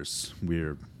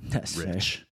 We're That's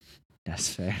rich. fair.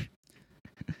 That's fair.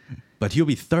 But he'll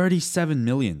be 37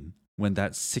 million when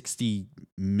that 60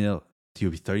 mil.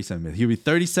 He'll be 37 million. He'll be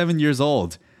 37 years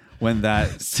old when that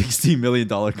 $60 million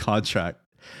contract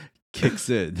kicks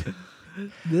in.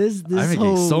 This I'm making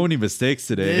whole so many mistakes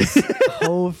today. this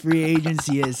whole free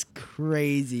agency is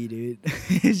crazy, dude.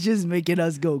 It's just making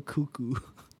us go cuckoo.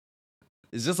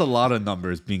 It's just a lot of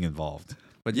numbers being involved.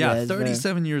 But yeah, Yeah, it's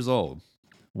 37 years old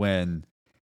when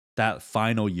that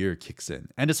final year kicks in.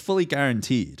 And it's fully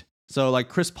guaranteed. So like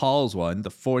Chris Paul's one, the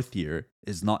 4th year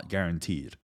is not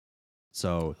guaranteed.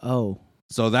 So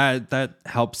that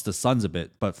helps the Suns a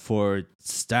bit. But for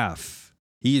Steph,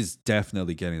 he is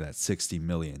definitely getting that 60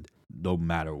 million no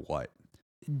matter what.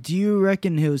 Do you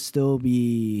reckon he'll still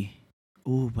be?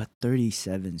 Oh, but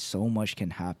 37. So much can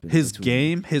happen. His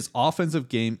offensive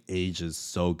game ages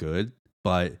so good,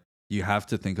 but you have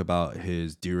to think about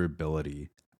his durability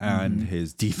and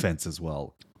his defense as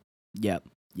well. Yep.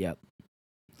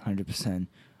 100%.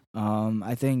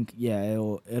 I think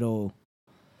it'll.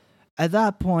 At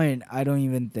that point, I don't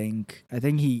even think. I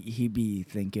think he'd be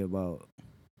thinking about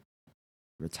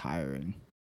retiring.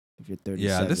 If you're 37.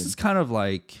 Yeah, this is kind of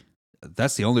like,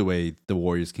 that's the only way the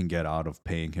Warriors can get out of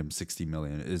paying him 60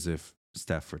 million is if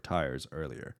Steph retires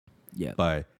earlier. Yeah.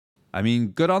 But I mean,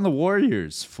 good on the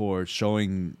Warriors for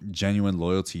showing genuine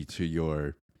loyalty to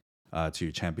your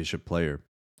championship player.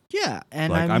 Yeah,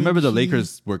 and I remember the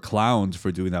Lakers were clowned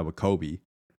for doing that with Kobe.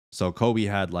 So Kobe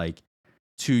had like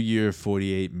 2-year,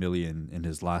 48 million in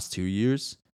his last 2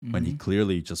 years when he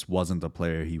clearly just wasn't the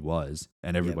player he was,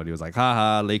 and everybody was like,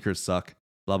 "Haha, Lakers suck."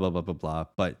 Blah blah blah blah blah.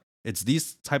 But it's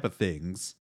these type of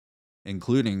things,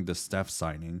 including the Steph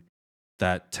signing,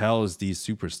 that tells these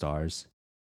superstars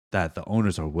that the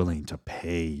owners are willing to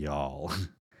pay y'all.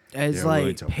 It's They're like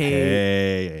willing to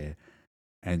pay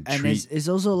and treat it's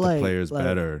also the like players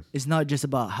better. It's not just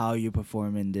about how you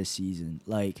perform in this season.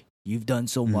 Like, you've done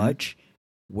so much,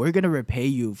 we're gonna repay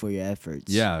you for your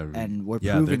efforts. Yeah, and we're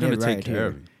they're proving gonna it take right care here.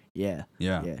 of you.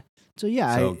 Yeah. So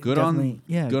yeah, So good on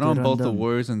both the them.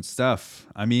 Warriors and Steph.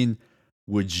 I mean,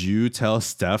 would you tell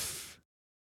Steph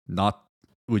not?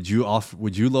 Would you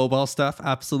lowball Steph?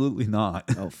 Absolutely not.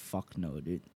 Oh fuck no,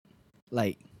 dude.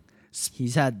 Like,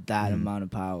 he's had that amount of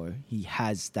power. He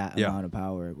has that amount of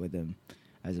power with him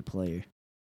as a player.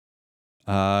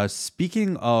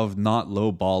 Speaking of not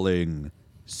lowballing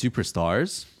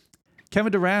superstars,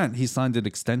 Kevin Durant, he signed an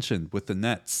extension with the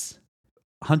Nets.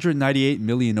 198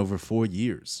 million over 4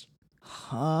 years.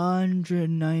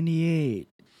 198.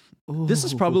 This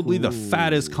is probably the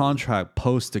fattest contract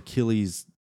post Achilles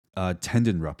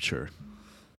tendon rupture.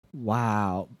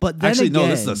 Wow. But then Actually, again, no,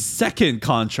 this is a second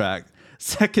contract.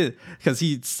 Second, because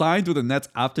he signed with the Nets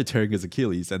after tearing his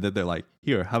Achilles, and then they're like,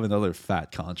 "Here, have another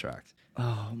fat contract."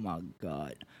 oh my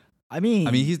god. I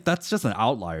mean, that's just an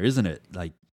outlier, isn't it?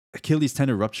 Like, Achilles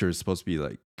tendon rupture is supposed to be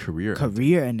like career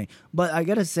ending. But I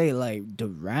gotta say, like,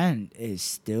 Durant is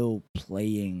still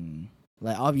playing.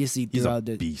 Like, obviously, He's a throughout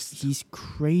the beast. he's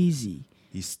crazy.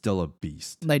 He's still a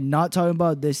beast. Like, not talking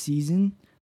about this season.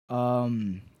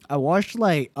 I watched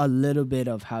like a little bit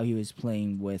of how he was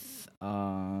playing with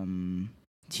Team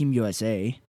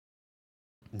USA.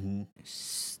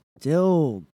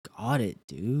 Still got it,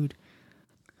 dude.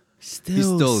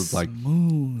 Still like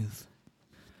smooth.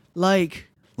 Like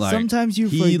sometimes you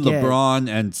he, forget. LeBron,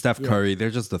 and Steph Curry, they're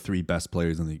just the 3 best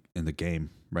players in the game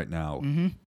right now. Like,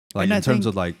 And in I terms think-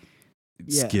 of like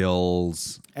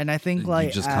skills, And I think you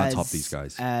like just can't top these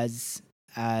guys.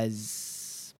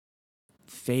 As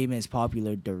famous,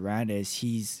 popular Durant is,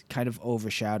 he's kind of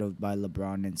overshadowed by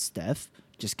LeBron and Steph,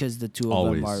 just because the two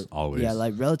of them are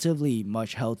like relatively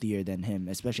much healthier than him,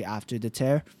 especially after the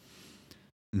tear.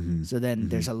 So then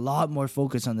there's a lot more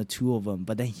focus on the two of them,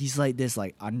 but then he's like this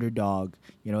like underdog,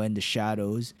 in the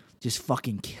shadows, just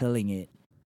fucking killing it.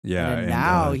 Yeah, and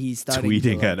now he's starting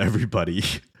tweeting to, at everybody.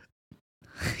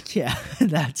 Yeah,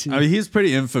 that too. I mean, he's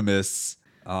pretty infamous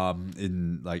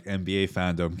in like NBA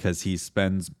fandom because he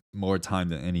spends more time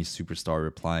than any superstar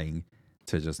replying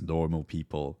to just normal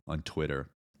people on Twitter.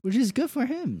 Which is good for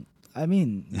him. I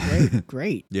mean,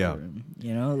 great. Yeah. For him.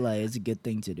 You know, like it's a good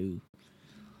thing to do.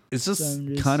 It's So just I'm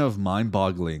just- kind of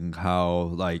mind-boggling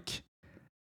how like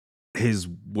his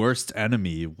worst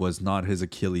enemy was not his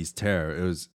Achilles tear; it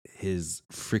was his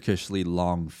freakishly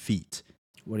long feet.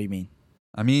 What do you mean?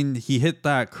 I mean, he hit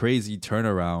that crazy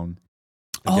turnaround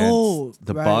against Oh,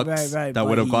 the right, Bucks right, that but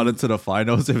would have gotten he- to the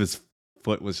finals if his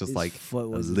foot was just His like foot a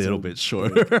wasn't little so bit big.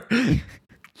 shorter.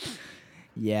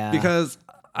 Yeah. Because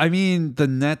I mean, the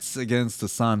Nets against the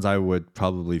Suns, I would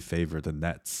probably favor the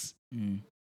Nets. Mm.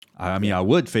 I mean, I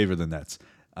would favor the Nets.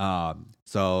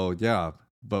 So yeah,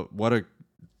 but what a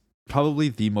probably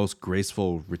the most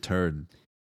graceful return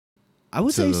I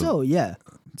would to say the- so, yeah.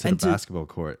 to And the to- basketball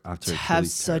court after To have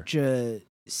Achilles tear. such a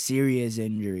serious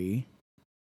injury,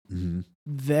 Mhm.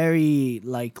 very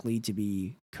likely to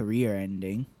be career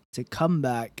ending, to come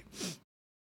back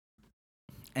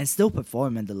and still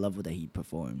perform at the level that he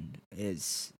performed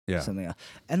is Yeah. something else.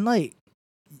 And like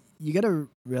you gotta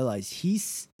realize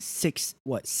he's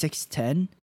 6'10"?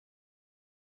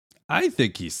 I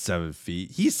think he's 7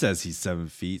 feet. He says he's 7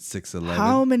 feet, 6'11".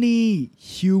 How many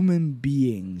human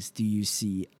beings do you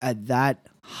see at that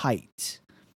height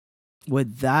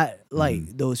with that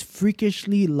like those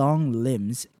freakishly long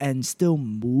limbs and still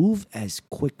move as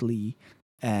quickly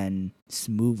and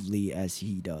smoothly as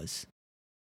he does?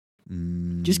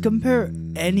 Just compare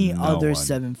any No other one.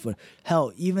 7 foot.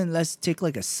 Hell, even let's take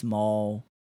like a small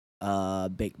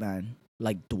big man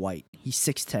like Dwight. He's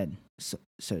 6'10", so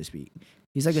to speak.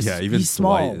 He's like Yeah, even he's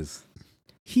small. Dwight is.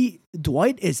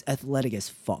 Dwight is athletic as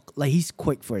fuck. Like he's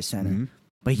quick for a center, Mhm.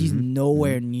 but he's Mhm.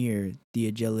 nowhere near the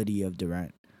agility of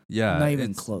Durant. Yeah, Not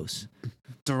even it's- close.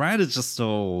 Durant is just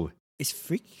so. It's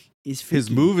freak. It's His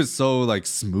freaky. move is so like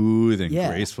smooth and Yeah.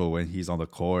 graceful when he's on the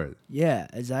court. Yeah,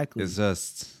 exactly. It's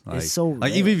just like, so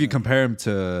like even if you rare. compare him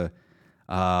to,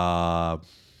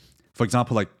 for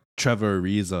example, like Trevor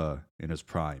Ariza in his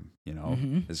prime, you know,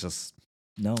 Mhm. it's just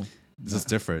No. it's just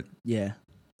different. Yeah.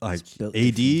 Like built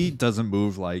AD doesn't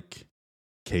move like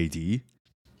KD,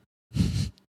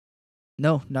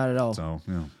 No, not at all. so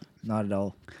you know, Not at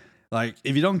all. like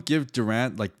if you don't give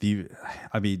Durant like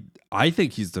I mean, I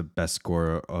think he's the best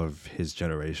scorer of his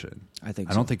generation. I think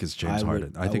I don't think it's James I would-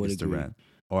 Harden. I I think would it's agree. Durant,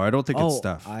 or I don't think it's Oh,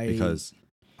 Steph I- because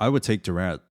I would take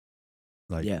Durant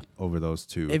like Yeah. over those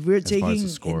two. If we're as far as taking the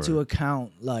scorer. into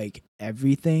account like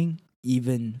everything,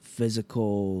 even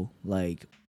physical like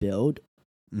build,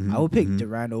 Mhm, I would pick mhm.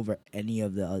 Durant over any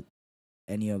of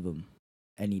them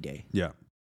any day. Yeah.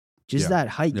 Just Yeah. that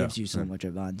height Yeah. gives you so Yeah. much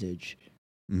advantage.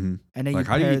 Mm-hmm. And then Like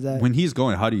you how do pair you that. when he's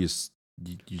going? How do you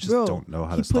you just Bro, don't know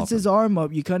how he to stop puts his him? arm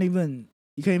up, you can't even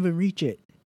reach it.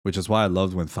 Which is why I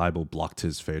loved when Thibault blocked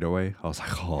his fadeaway. I was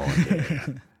like, oh, yeah,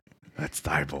 that's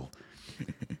Thibault.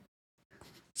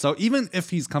 So even if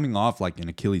he's coming off like an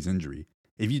Achilles injury,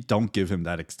 if you don't give him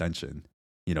that extension,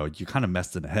 you know, you kind of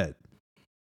messed in the head.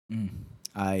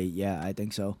 I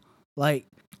think so. Like,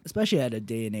 especially at a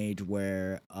day and age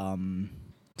where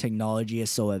technology is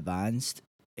so advanced,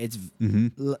 it's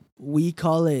Mm-hmm. we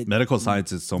call it Medical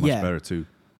science is so much Yeah. better too.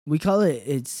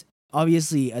 it's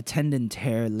obviously a tendon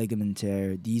tear, ligament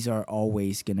tear. These are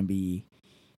always going to be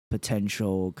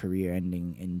potential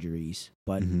career-ending injuries,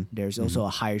 but Mhm. there's also a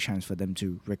higher chance for them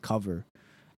to recover.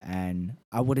 And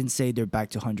I wouldn't say they're back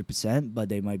to 100%, but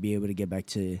they might be able to get back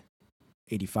to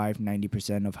 85,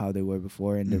 90% of how they were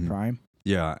before in their Mhm. prime.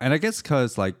 Yeah, and I guess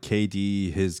because like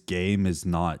KD, his game is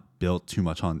not built too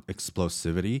much on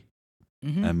explosivity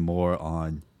Mm-hmm. and more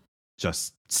on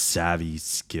just savvy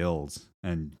skills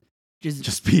and Just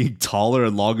just being taller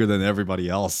and longer than everybody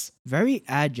else. very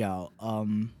agile.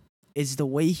 Is the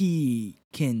way he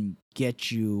can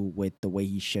get you with the way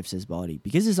he shifts his body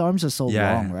because his arms are so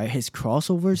Yeah. long, right? His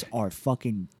crossovers are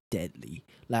fucking deadly.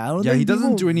 Like I don't. Yeah, think he doesn't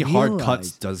people do any hard realize-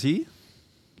 cuts, does he?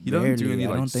 He doesn't do Barely, any I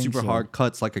like don't think super so. hard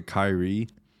cuts like a Kyrie.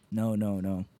 No.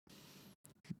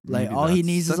 Like Maybe all he that's-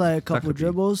 needs is that- like a that couple could be.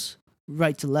 dribbles,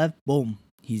 right to left, boom.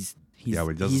 He's Yeah,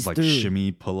 when he does he's this like through.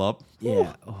 shimmy pull up.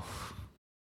 Yeah. Oh.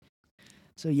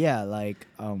 So yeah, like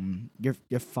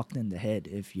you're fucked in the head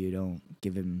if you don't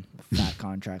give him a fat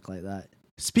contract like that.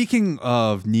 Speaking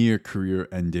of near career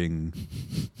ending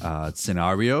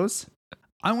scenarios,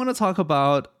 I want to talk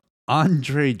about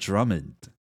Andre Drummond,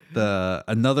 the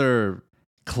another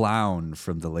clown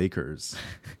from the Lakers.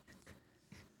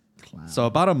 Clown. So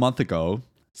about a month ago,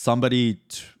 somebody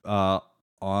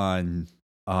on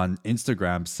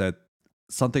Instagram said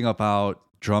something about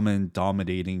Drummond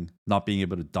not being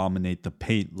able to dominate the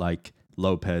paint like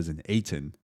Lopez, and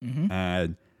Aiton. Mm-hmm.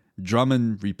 And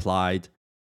Drummond replied,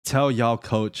 "Tell y'all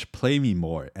coach, play me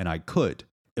more," and I could.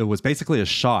 It was basically a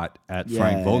shot at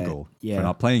Frank Vogel for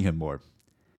not playing him more.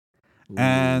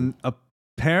 And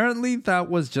apparently that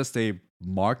was just a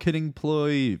marketing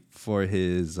ploy for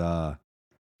his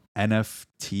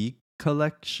NFT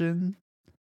collection.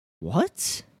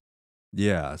 What?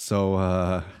 Yeah,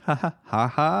 so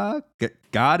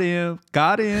got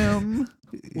him.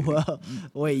 Well,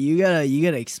 wait, you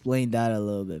gotta explain that a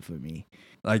little bit for me.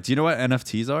 Like, do you know what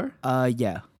NFTs are?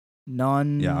 Yeah.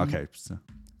 Yeah, okay. So,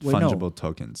 Wait, no. fungible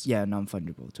tokens. Yeah,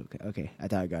 non-fungible token. Okay, I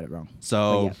thought I got it wrong.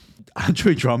 So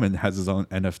Andre Drummond has his own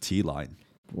NFT line.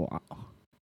 Wow.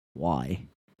 Why?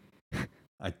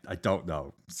 I don't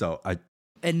know. So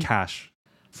And cash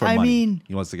for I money. mean,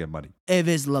 He wants to get money. if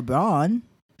it's LeBron,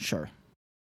 sure.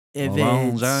 If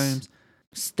LeBron it's James.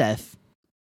 Steph,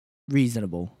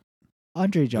 reasonable.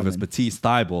 Andre If it's Drummond. Matisse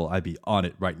Thybulle, I'd be on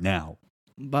it right now.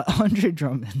 But Andre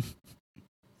Drummond.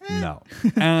 No.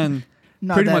 And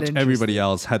Not pretty that much interested. everybody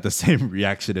else had the same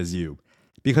reaction as you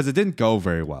because it didn't go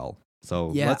very well.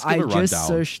 So Yeah, let's give I a rundown. just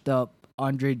searched up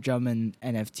Andre Drummond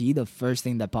NFT. The first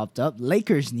thing that popped up,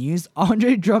 Lakers news.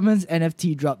 Andre Drummond's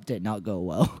NFT drop did not go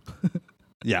well.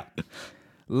 Yeah.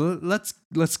 Let's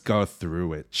go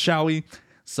through it, shall we?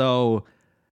 So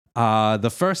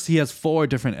he has 4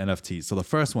 different NFTs. So the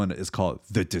first one is called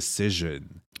The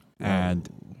Decision. And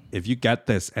if you get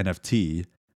this NFT,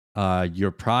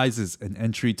 your prize is an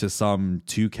entry to some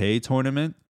 2K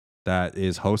tournament that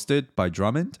is hosted by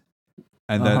Drummond.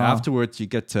 And then afterwards, you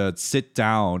get to sit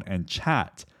down and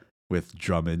chat with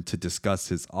Drummond to discuss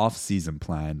his off-season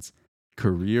plans,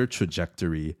 career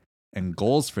trajectory, and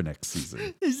goals for next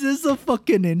season. Is this a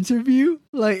fucking interview?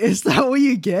 Like, is that what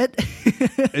you get?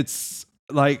 It's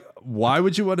like, why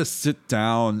would you want to sit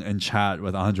down and chat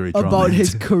with Andre Drummond? About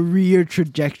his career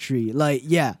trajectory. Like,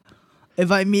 yeah.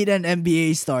 If I meet an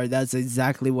NBA star, that's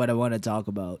exactly what I want to talk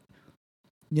about.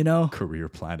 You know? Career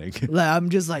planning. Like, I'm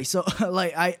just like, so,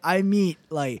 like, I meet,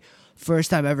 like,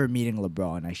 first time ever meeting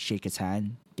LeBron, I shake his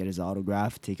hand, get his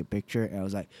autograph, take a picture, and I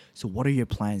was like, so what are your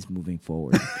plans moving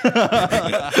forward?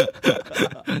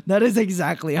 That is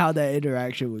exactly how that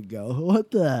interaction would go.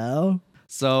 What the hell?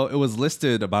 So it was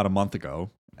listed about a month ago,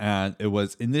 and it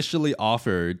was initially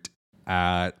offered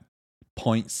at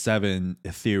 0.7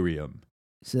 Ethereum.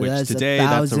 So Which that's today,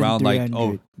 that's around, like,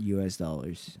 US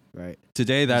dollars, right?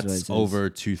 Today, That's what that's it says. over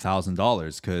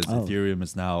 $2,000 because Oh. Ethereum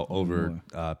is now over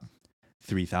More.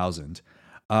 3,000.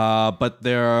 But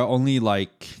there are only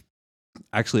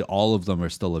actually all of them are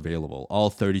still available. All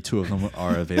 32 of them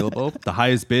are available. The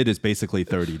highest bid is basically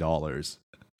 $30.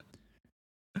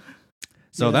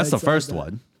 So Yeah, that's the I saw first that.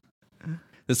 one.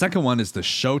 The second one is the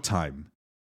Showtime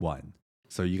one.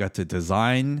 So you got to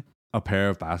design a pair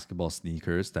of basketball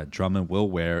sneakers that Drummond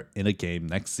will wear in a game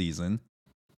next season.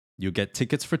 You get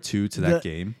tickets for 2 to that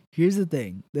game. Here's the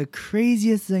thing. The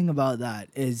craziest thing about that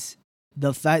is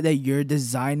the fact that you're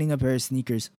designing a pair of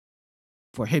sneakers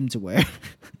for him to wear.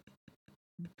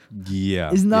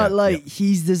 Yeah. It's not yeah, like yeah.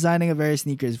 he's designing a pair of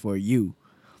sneakers for you.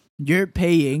 You're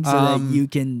paying so that you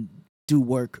can do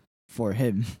work for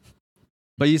him.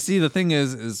 But you see, the thing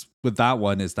is with that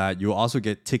one is that you also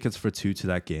get tickets for 2 to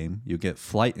that game. You get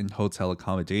flight and hotel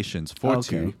accommodations for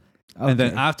 2. And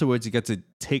then afterwards, you get to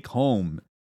take home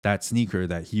that sneaker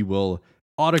that he will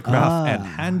autograph and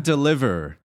hand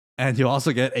deliver. And you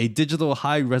also get a digital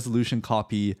high resolution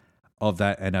copy of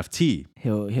that NFT.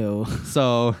 He'll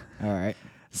So, all right.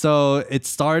 so it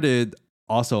started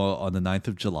also on the 9th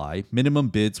of July. Minimum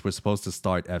bids were supposed to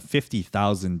start at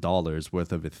 $50,000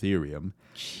 worth of Ethereum.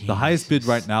 The highest bid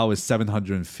right now is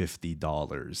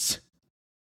 $750.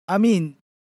 I mean,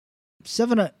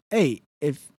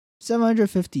 if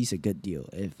 750 is a good deal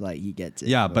if like he gets it.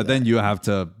 Yeah, for but then that. you have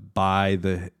to buy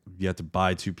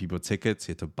 2 people tickets,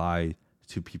 you have to buy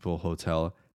 2 people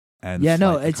hotel and yeah,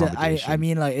 no, flight it's I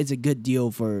mean like it's a good deal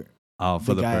for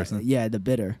for the guy, person. Yeah, the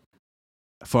bidder.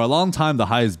 For a long time the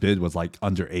highest bid was like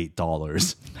under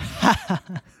 $8.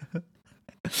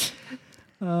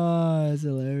 Oh, that's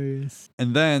hilarious.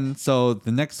 And then so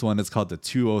the next one is called the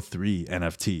 203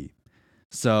 NFT.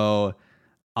 So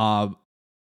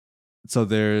so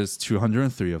there's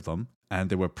 203 of them and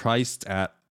they were priced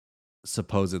at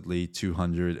supposedly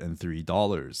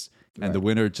 $203. And the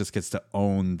winner just gets to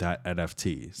own that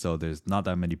NFT. So there's not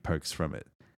that many perks from it.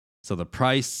 So the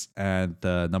price and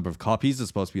the number of copies is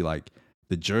supposed to be like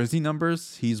the jersey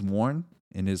numbers he's worn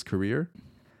in his career.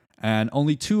 And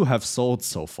only 2 have sold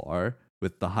so far,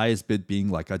 with the highest bid being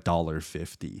like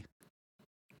 $1.50.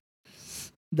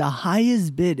 The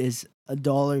highest bid is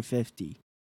 $1.50.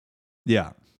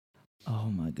 Yeah.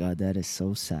 Oh my god, that is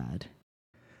so sad.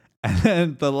 And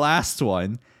then the last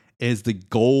one is the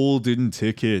golden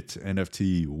ticket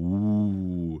NFT.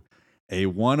 Ooh, a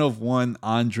one-of-one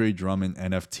Andre Drummond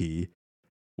NFT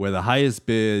where the highest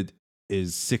bid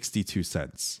is 62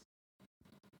 cents.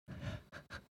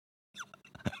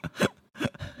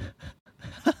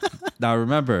 Now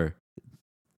remember,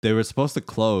 they were supposed to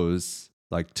close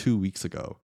like 2 weeks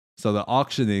ago. So the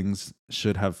auctionings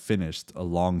should have finished a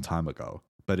long time ago,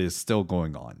 but it's still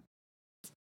going on.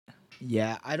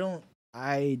 Yeah, I don't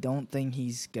think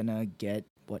he's gonna get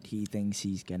what he thinks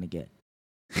he's gonna get.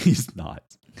 He's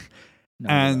not. No,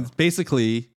 And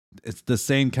basically, it's the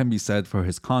same can be said for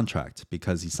his contract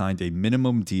because he signed a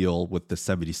minimum deal with the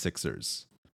 76ers.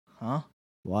 huh?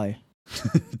 Why?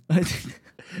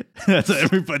 That's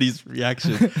everybody's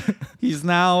reaction. He's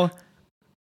now.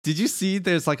 Did you see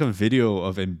there's like a video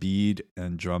of Embiid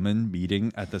and Drummond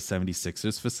meeting at the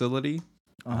 76ers facility?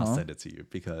 I'll send it to you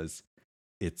because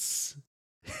it's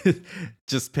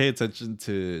just pay attention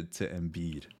to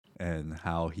Embiid and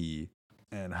how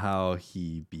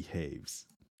he behaves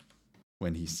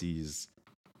when he sees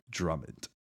Drummond.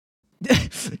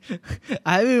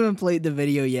 I haven't even played the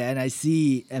video yet, and I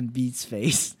see Embiid's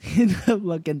face in the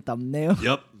fucking thumbnail.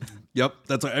 Yep.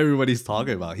 That's what everybody's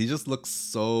talking about. He just looks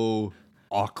so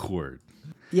awkward.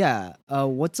 Yeah.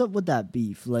 What's up with that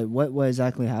beef? Like, what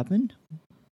exactly happened?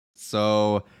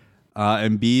 So,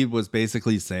 Embiid was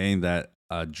basically saying that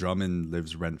Drummond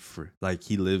lives rent free. Like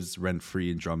he lives rent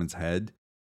free in Drummond's head,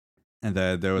 and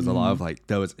then there was a lot of like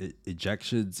there was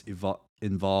ejections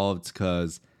involved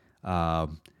because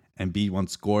Embiid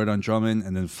once scored on Drummond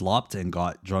and then flopped and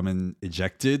got Drummond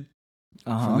ejected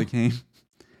from the game.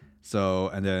 So,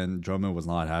 and then Drummond was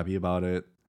not happy about it,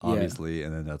 obviously. Yeah.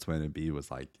 And then that's when Embiid was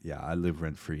like, yeah, I live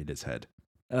rent free in his head.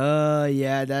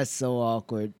 Yeah, that's so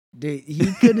awkward. Dude,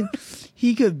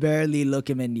 he could barely look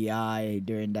him in the eye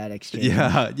during that exchange.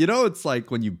 Yeah, it's like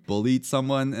when you bullied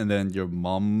someone and then your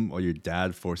mom or your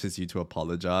dad forces you to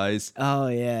apologize. Oh,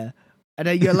 yeah. And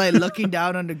then you're like looking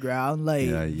down on the ground, like,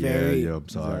 yeah, I'm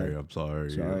sorry.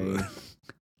 Sorry.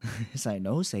 It's like,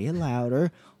 no, say it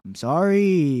louder. I'm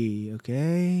sorry.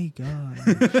 Okay, God.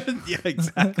 Yeah,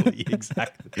 exactly.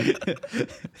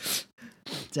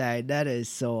 Dang, that is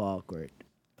so awkward.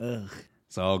 Ugh.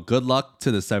 So good luck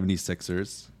to the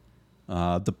 76ers.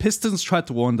 The Pistons tried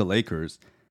to warn the Lakers.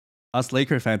 Us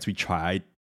Laker fans, we tried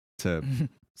to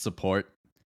support.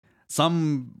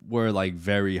 Some were like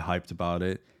very hyped about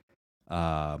it.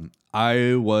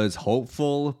 I was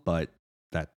hopeful, but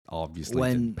that obviously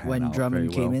didn't pan out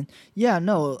Drummond very came well. in. Yeah,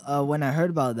 no. When I heard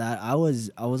about that, I was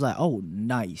like, oh,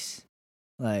 nice,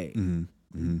 like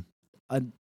a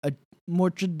more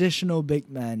traditional big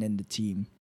man in the team.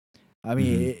 I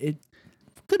mean, it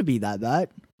could be that bad.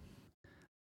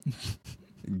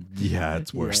 Yeah,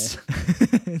 it's worse.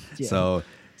 Yeah. So,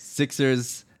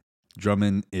 Sixers,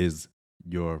 Drummond is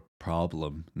your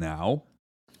problem now.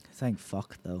 Thank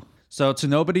fuck, though. So, to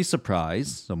nobody's surprise,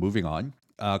 so moving on,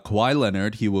 Kawhi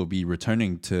Leonard, he will be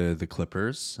returning to the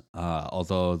Clippers,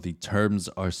 although the terms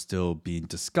are still being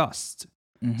discussed.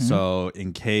 So,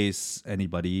 in case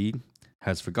anybody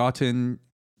has forgotten,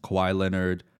 Kawhi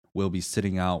Leonard will be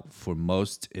sitting out for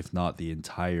most, if not the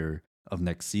entire of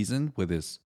next season with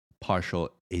his partial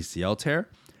ACL tear,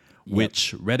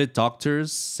 which Reddit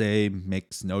doctors say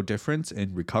makes no difference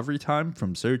in recovery time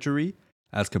from surgery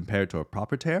as compared to a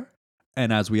proper tear.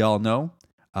 And as we all know,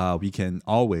 we can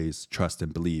always trust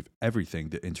and believe everything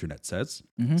the internet says.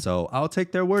 So I'll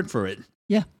take their word for it.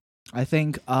 Yeah. I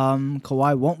think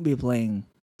Kawhi won't be playing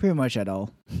pretty much at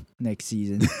all next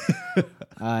season.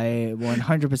 I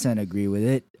 100% agree with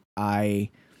it.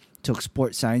 I took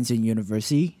sports science in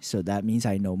university, so that means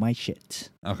I know my shit.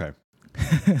 Okay.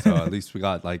 So at least we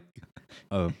got like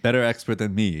a better expert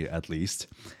than me, at least.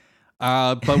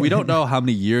 But we don't know how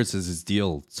many years is his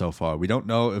deal so far. We don't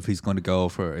know if he's going to go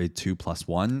for a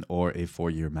 2+1 or a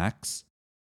 4-year max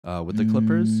with the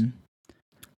Clippers.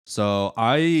 So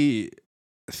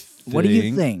what do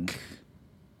you think?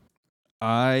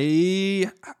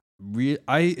 I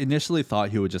initially thought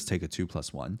he would just take a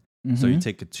 2+1. So you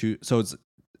take so it's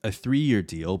a 3-year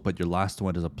deal, but your last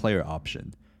one is a player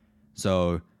option.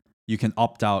 So you can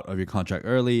opt out of your contract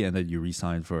early and then you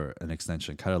re-sign for an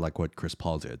extension, kind of like what Chris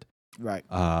Paul did. Right.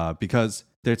 Because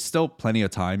there's still plenty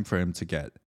of time for him to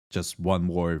get just one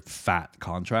more fat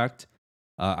contract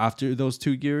after those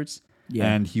 2 years.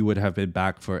 Yeah. And he would have been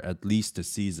back for at least a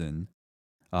season,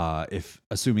 if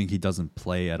assuming he doesn't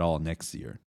play at all next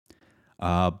year.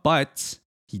 But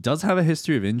he does have a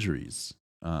history of injuries.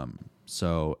 I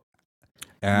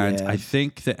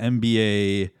think the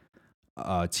NBA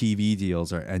TV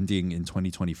deals are ending in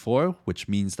 2024, which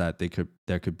means that there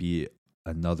could be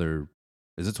another.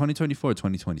 Is it 2024 or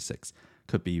 2026?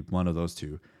 Could be one of those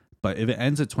two. But if it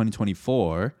ends at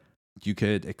 2024, you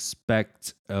could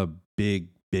expect a big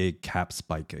cap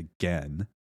spike again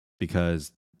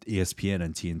because ESPN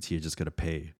and TNT are just going to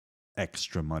pay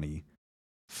extra money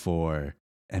for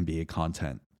NBA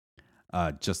content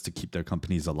just to keep their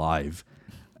companies alive.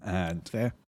 And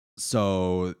Fair.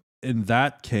 so in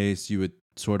that case, you would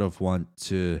sort of want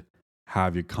to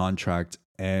have your contract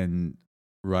end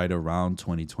right around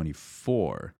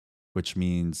 2024, which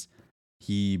means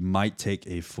he might take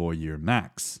a 4-year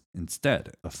max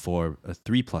instead, a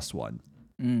 3+1.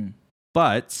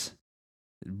 But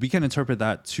we can interpret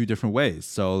that two different ways.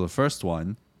 So the first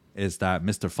one is that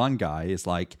Mr. Fun Guy is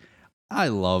like, I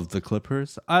love the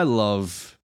Clippers. I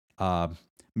love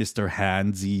Mr.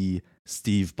 Handsy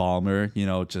Steve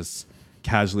Ballmer, just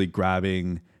casually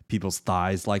grabbing people's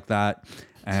thighs like that.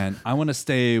 And I want to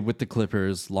stay with the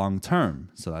Clippers long term.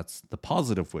 So that's the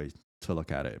positive way to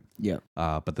look at it. Yeah.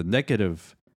 But the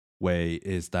negative way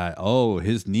is that,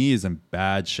 his knee is in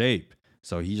bad shape.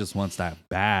 So he just wants that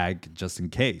bag just in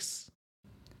case.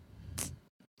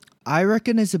 I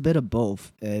reckon it's a bit of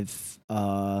both. If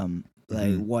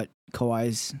what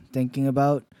Kawhi's thinking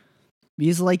about,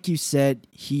 because like you said,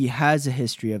 he has a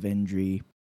history of injury.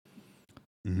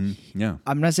 Yeah.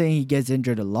 I'm not saying he gets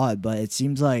injured a lot, but it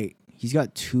seems like he's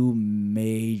got two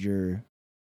major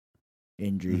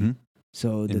injury.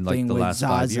 So the thing the with last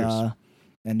 5 years. Zaza,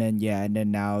 and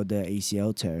then now the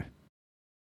ACL tear.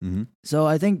 Mm-hmm. So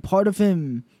I think part of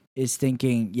him is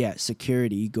thinking,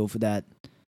 security, go for that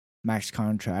max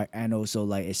contract, and also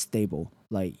like it's stable.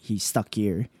 Like he's stuck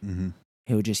here.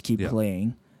 He'll just keep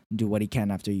playing, do what he can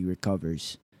after he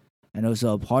recovers. And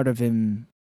also a part of him,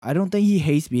 I don't think he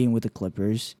hates being with the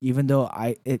Clippers, even though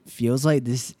it feels like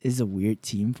this is a weird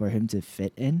team for him to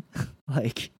fit in.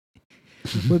 Like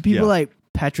with people like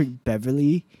Patrick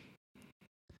Beverly,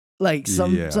 like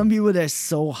some people they're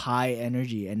so high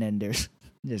energy, and then there's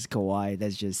Kawhi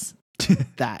that's just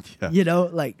that,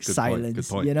 like good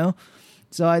silence, point.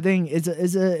 So I think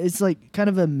it's like kind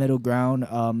of a middle ground.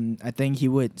 I think he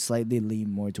would slightly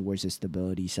lean more towards the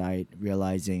stability side,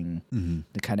 realizing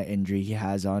the kind of injury he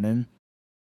has on him.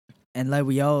 And like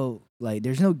we all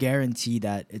there's no guarantee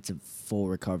that it's a full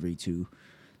recovery too.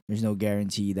 There's no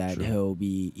guarantee that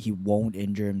he won't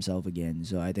injure himself again.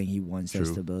 So I think he wants that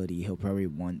stability. He'll probably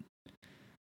want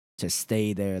to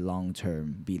stay there long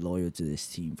term, be loyal to this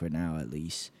team for now at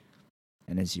least,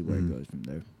 and then see where it goes from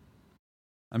there.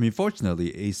 I mean,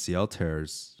 fortunately, ACL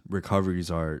tears recoveries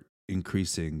are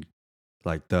increasing.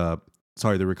 Like the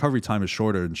recovery time is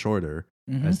shorter and shorter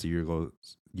as the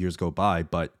years go by.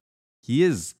 But he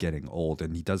is getting old,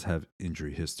 and he does have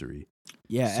injury history.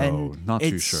 Yeah, so and not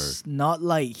too sure. It's not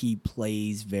like he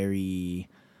plays very,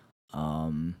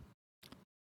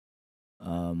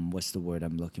 what's the word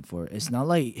I'm looking for? It's not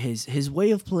like his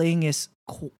way of playing is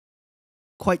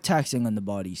quite taxing on the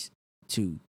bodies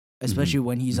too, especially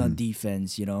when he's on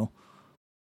defense.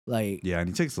 Like and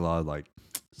he takes a lot of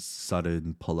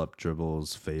sudden pull-up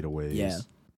dribbles, fadeaways.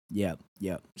 Yeah.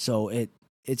 So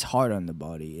it's hard on the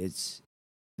body.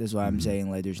 That's why I'm saying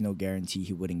there's no guarantee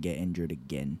he wouldn't get injured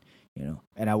again.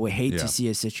 And I would hate to see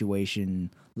a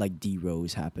situation like D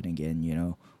Rose happen again.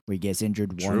 Where he gets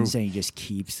injured once and he just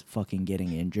keeps fucking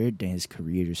getting injured, then his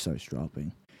career just starts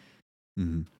dropping.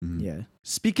 Yeah.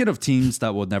 Speaking of teams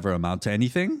that will never amount to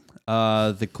anything,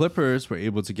 the Clippers were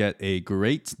able to get a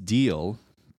great deal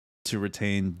to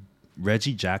retain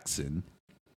Reggie Jackson.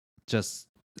 Just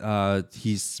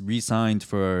he's re-signed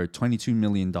for $22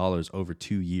 million over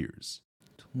 2 years.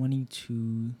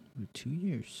 22 for 2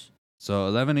 years. So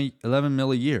 11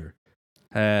 mil a year.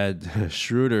 Had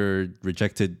Schroeder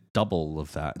rejected double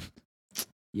of that.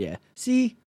 Yeah.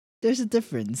 See, there's a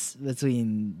difference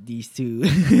between these two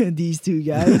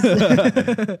guys.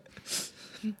 I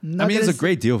mean, it's a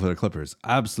great deal for the Clippers.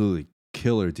 Absolutely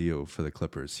killer deal for the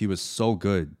Clippers. He was so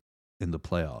good in the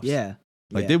playoffs. Yeah.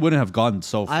 They wouldn't have gone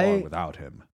so far without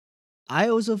him. I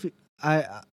also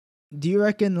do you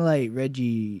reckon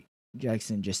Reggie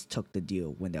Jackson just took the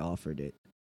deal when they offered it?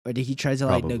 Or did he try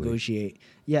to negotiate?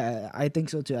 Yeah, I think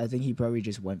so too. I think he probably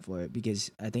just went for it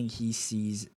because I think he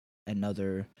sees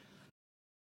another,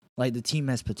 the team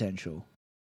has potential.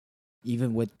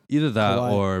 Even with either that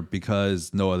Kawhi. Or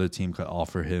because no other team could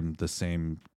offer him the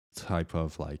same type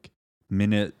of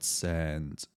minutes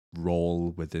and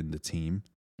role within the team.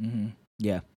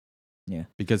 Yeah.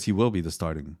 Because he will be the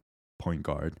starting point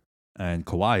guard and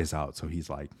Kawhi is out, so he's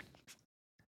like,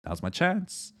 now's my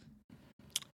chance.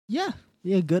 Yeah,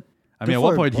 good. I mean, at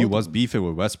one point he was beefing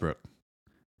with Westbrook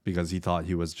because he thought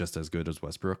he was just as good as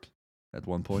Westbrook at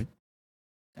one point.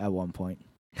 At one point.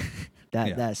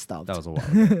 That Yeah, stopped. that was a while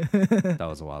ago. That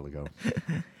was a while ago.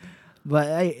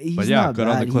 But he's yeah, not good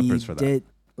bad. on the Clippers He for that. did,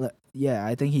 yeah,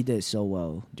 I think he did so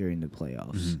well during the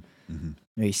playoffs.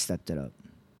 He stepped it up.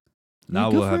 Now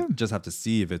good we'll for him. just have to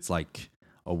see if it's like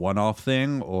a one-off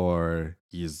thing or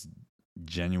he's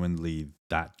genuinely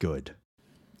that good.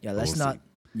 Yeah, But let's we'll not. see.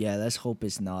 Yeah, let's hope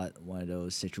it's not one of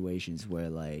those situations where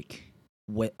like,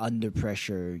 under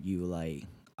pressure, you like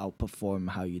outperform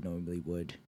how you normally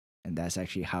would, and that's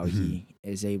actually how he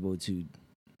is able to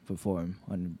perform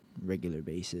on a regular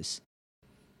basis.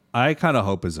 I kind of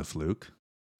hope it's a fluke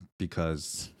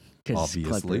because Because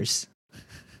obviously, Clippers.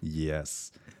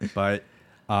 yes. But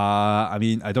I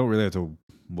mean, I don't really have to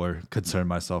concern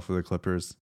myself with the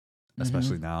Clippers,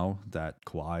 especially now that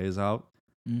Kawhi is out.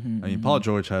 I mean, Paul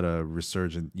George had a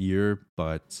resurgent year,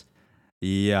 but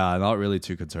yeah, not really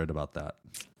too concerned about that.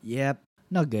 Yep,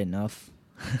 not good enough.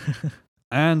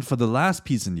 And for the last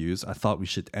piece of news, I thought we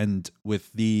should end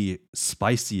with the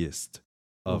spiciest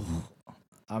of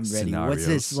I'm ready. What's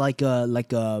this, scenarios.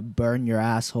 like a burn your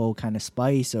asshole kind of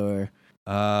spice, or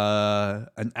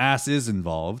An ass is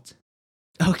involved.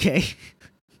 okay?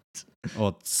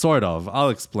 Well, sort of. I'll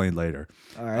explain later.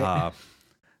 All right.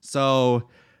 So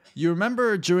you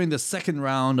remember during the second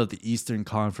round of the Eastern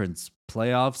Conference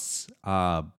playoffs,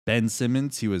 Ben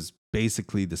Simmons, he was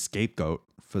basically the scapegoat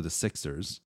for the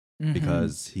Sixers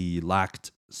because he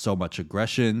lacked so much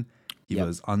aggression. He Yep.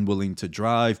 was unwilling to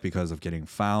drive because of getting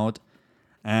fouled.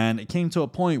 And it came to a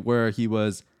point where he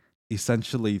was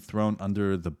essentially thrown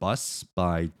under the bus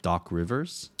by Doc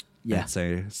Rivers. Yeah.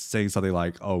 And saying something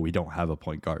like, "Oh, we don't have a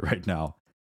point guard right now."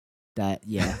 That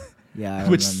yeah. I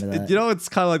Which, remember that. you know, it's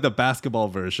kind of like the basketball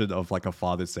version of like a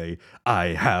father saying, "I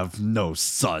have no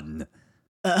son."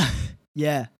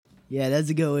 Yeah, that's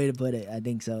a good way to put it. I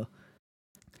think so.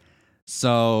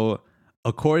 So,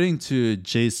 according to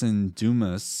Jason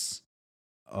Dumas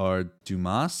of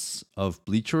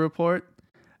Bleacher Report,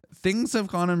 things have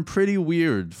gotten pretty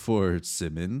weird for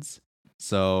Simmons.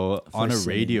 So, on a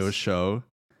radio Simmons. show,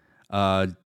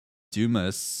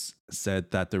 Dumas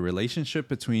said that the relationship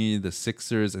between the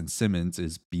Sixers and Simmons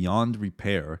is beyond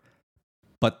repair,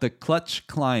 but the Clutch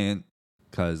client,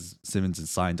 because Simmons is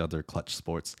signed under Clutch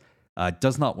Sports,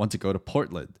 does not want to go to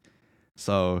Portland.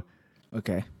 So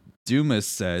Okay. Dumas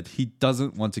said he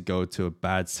doesn't want to go to a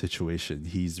bad situation.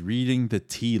 He's reading the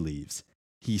tea leaves.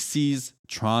 He sees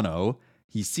Toronto,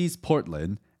 he sees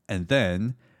Portland, and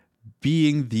then,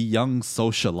 being the young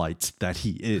socialite that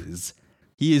he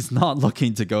is not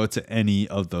looking to go to any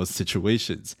of those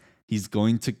situations. He's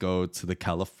going to go to the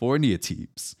California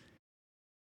teams.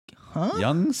 Huh?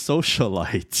 Young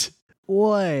socialite.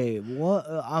 Wait, what?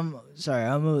 I'm sorry.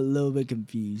 I'm a little bit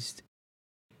confused.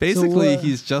 Basically, So,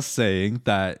 he's just saying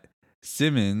that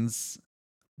Simmons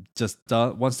just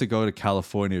wants to go to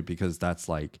California because that's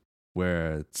like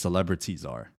where celebrities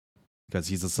are. Because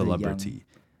he's a celebrity.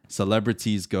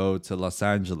 Celebrities go to Los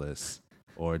Angeles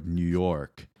or New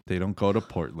York. They don't go to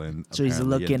Portland. So he's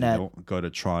apparently, looking and they at don't go to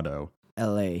Toronto.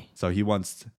 L.A. So he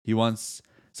wants.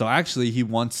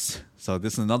 So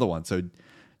this is another one. So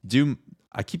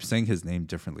I keep saying his name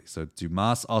differently. So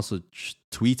Dumas also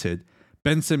tweeted,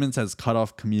 Ben Simmons has cut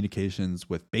off communications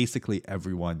with basically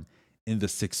everyone in the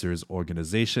Sixers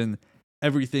organization.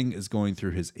 Everything is going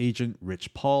through his agent,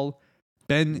 Rich Paul.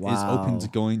 Ben is open to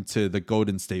going to the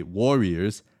Golden State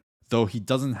Warriors, though he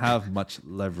doesn't have much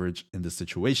leverage in the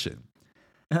situation.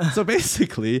 So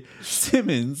basically,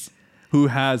 Simmons, who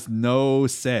has no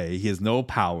say, he has no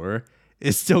power,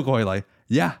 is still going like,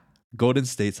 yeah, Golden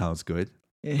State sounds good.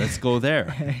 Let's go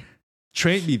there.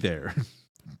 Trade me there.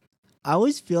 I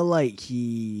always feel like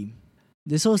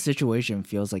this whole situation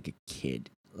feels like a kid,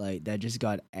 like that just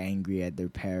got angry at their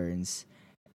parents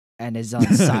and is on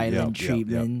silent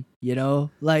treatment. You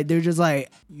know, like they're just like,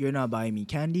 you're not buying me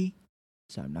candy,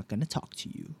 so I'm not gonna talk to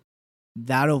you.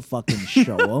 That'll fucking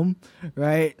show them,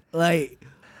 right? Like,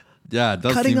 yeah, it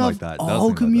does cutting seem off like that.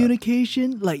 all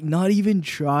communication, like not even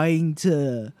trying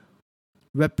to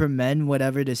reprimand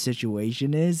whatever the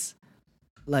situation is,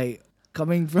 like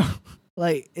coming from,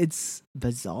 like, it's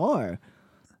bizarre.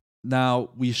 Now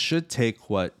we should take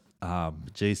what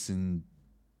Jason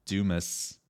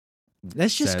Dumas.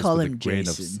 Let's just call him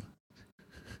Jason.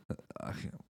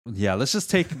 Yeah, let's just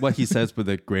take what he says with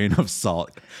a grain of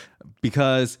salt,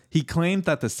 because he claimed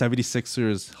that the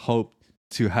 76ers hoped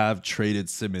to have traded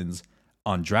Simmons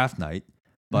on draft night,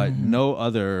 but no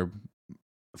other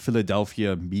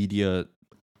Philadelphia media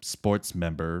sports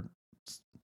member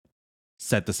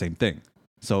said the same thing.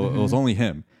 So it was only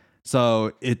him.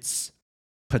 So it's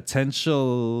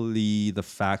potentially the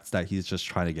fact that he's just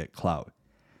trying to get clout,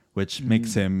 which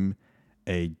makes him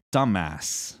a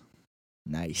dumbass.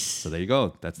 Nice. So there you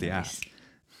go. That's the ask.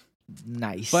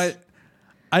 Nice. But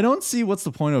I don't see what's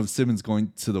the point of Simmons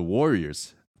going to the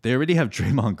Warriors. They already have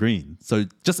Draymond Green. So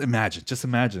just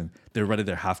imagine they're running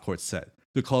their half court set.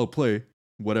 They call a play,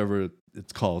 whatever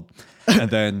it's called. And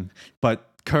then, but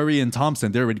Curry and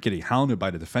Thompson, they're already getting hounded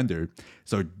by the defender.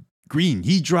 So Green,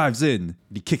 he drives in,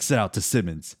 and he kicks it out to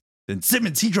Simmons. Then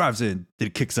Simmons, he drives in, then he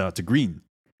kicks it out to Green.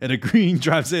 And then Green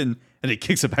drives in, and he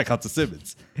kicks it back out to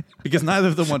Simmons. Because neither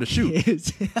of them want to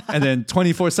shoot. And then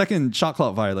 24-second shot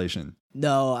clock violation.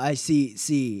 No, I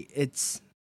see. It's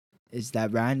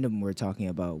that random we're talking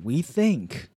about. We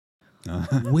think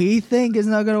it's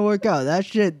not gonna work out. That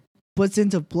shit puts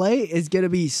into play is gonna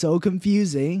be so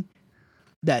confusing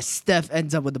that Steph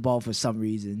ends up with the ball for some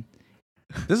reason.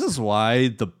 This is why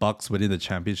the Bucks winning the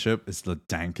championship is the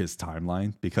dankest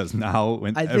timeline, because now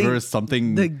whenever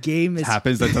something the game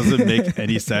happens that doesn't make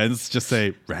any sense, just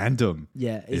say random.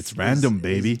 Yeah, it's random,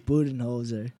 baby. It's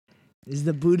Budenholzer. It's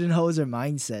the Budenholzer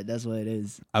mindset. That's what it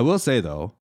is. I will say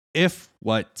though, if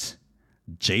what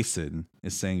Jason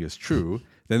is saying is true,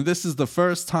 then this is the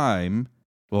first time.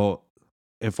 Well,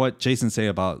 if what Jason say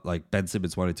about like Ben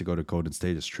Simmons wanting to go to Golden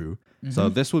State is true, so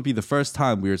this would be the first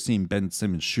time we are seeing Ben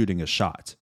Simmons shooting a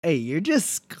shot. Hey, you're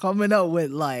just coming up with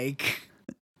like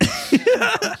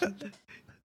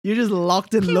you're just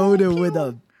locked and loaded with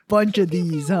a bunch of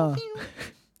these, huh?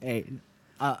 Hey,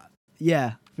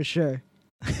 yeah, for sure.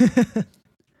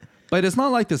 But it's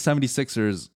not like the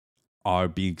 76ers are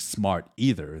being smart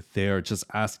either. They are just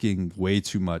asking way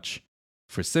too much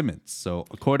for Simmons. So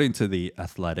according to the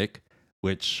Athletic,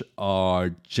 which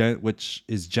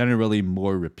is generally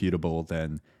more reputable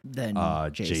than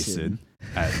Jason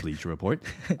at Bleacher Report.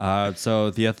 So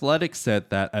the Athletic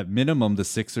said that at minimum, the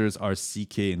Sixers are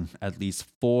seeking at least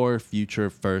 4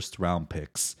 future first-round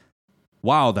picks.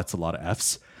 Wow, that's a lot of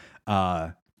Fs.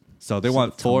 So they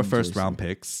want 4 first-round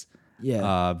picks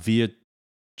via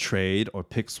trade or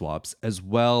pick swaps, as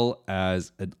well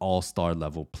as an all-star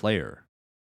level player.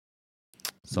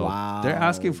 So they're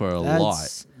asking for a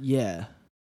lot. Yeah.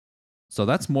 So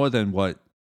that's more than what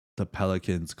the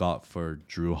Pelicans got for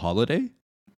Drew Holiday.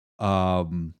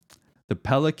 The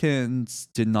Pelicans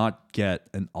did not get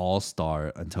an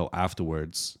all-star until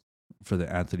afterwards for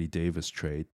the Anthony Davis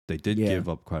trade. They did give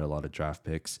up quite a lot of draft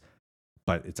picks,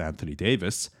 but it's Anthony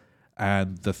Davis.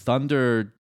 And the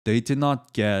Thunder, they did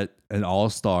not get an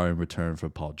all-star in return for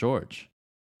Paul George.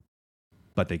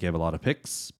 But they gave a lot of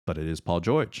picks, but it is Paul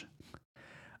George.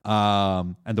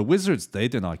 And the Wizards, they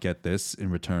did not get this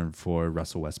in return for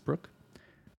Russell Westbrook.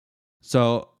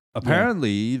 So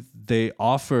apparently they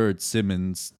offered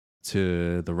Simmons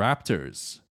to the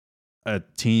Raptors, a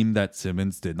team that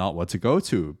Simmons did not want to go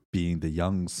to, being the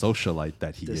young socialite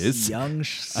that he is. Young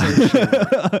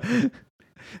socialite.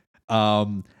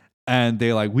 And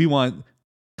they're like, we want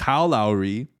Kyle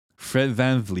Lowry, Fred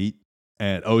VanVleet,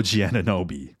 and OG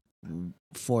Anunoby.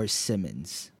 For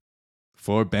Simmons.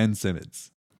 For Ben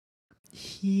Simmons.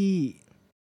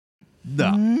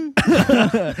 No.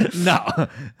 No.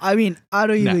 I mean, I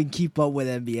don't even keep up with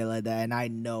NBA like that, and I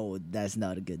know that's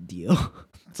not a good deal.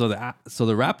 So the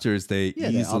Raptors, they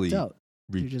easily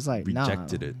just like,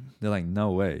 rejected it. They're like,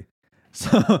 no way.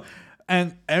 So,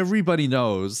 and everybody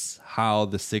knows how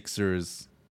the Sixers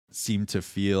seem to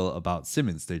feel about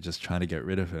Simmons. They're just trying to get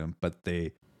rid of him, but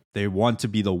they want to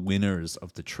be the winners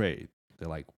of the trade. They're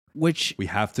like, which we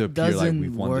have to appear like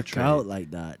we've won the trade. Doesn't work out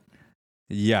like that.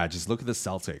 Yeah, just look at the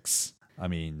Celtics. I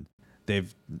mean,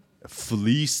 they've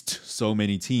fleeced so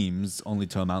many teams only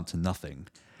to amount to nothing.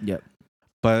 Yep.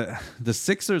 But the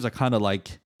Sixers are kind of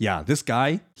like, yeah, this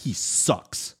guy, he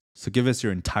sucks. So give us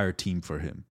your entire team for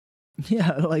him.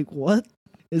 Yeah, like what?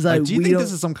 It's like, do you think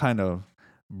this is some kind of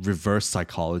reverse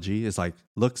psychology? It's like,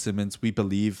 look, Simmons, we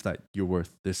believe that you're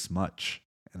worth this much.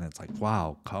 And it's like,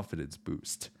 wow, confidence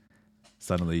boost.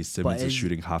 Suddenly, Simmons is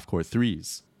shooting half-court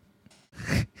threes.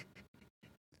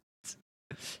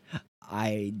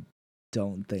 I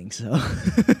don't think so.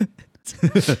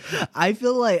 I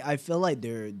feel like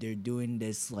they're doing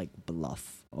this like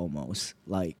bluff almost.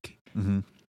 Like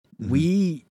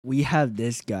we have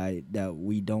this guy that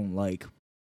we don't like,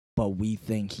 but we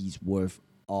think he's worth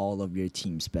all of your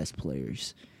team's best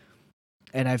players.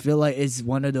 And I feel like it's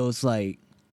one of those like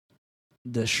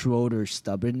the Schroeder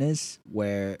stubbornness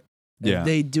where if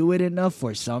they do it enough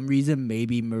for some reason,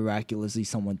 maybe miraculously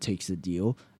someone takes a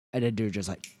deal and then they're just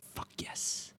like, fuck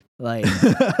yes. Like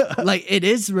like it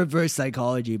is reverse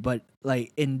psychology, but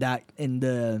like in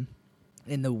the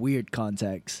weird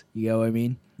context. You know what I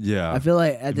mean? Yeah. I feel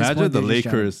like at this imagine point the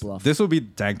Lakers. This will be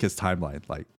Dankest timeline.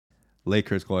 Like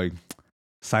Lakers going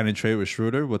sign and trade with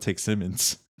Schroeder, we'll take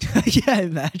Simmons. Yeah,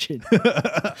 imagine. Yo,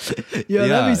 Yeah,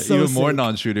 that'd be so even more sick.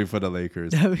 non-shooting for the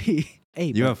Lakers. That'd be, hey,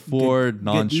 You but have four good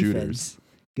non-shooters. defense.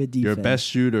 Good defense. Your best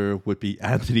shooter would be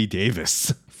Anthony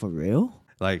Davis. For real?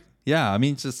 Like, yeah, I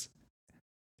mean, just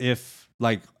if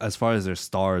like as far as their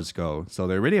stars go, so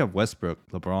they already have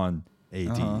Westbrook, LeBron, AD.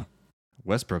 Uh-huh.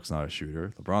 Westbrook's not a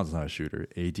shooter. LeBron's not a shooter.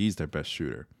 AD's their best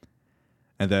shooter.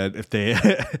 And then if they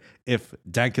if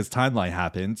Danka's timeline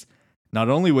happens, not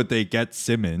only would they get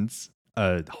Simmons,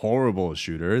 a horrible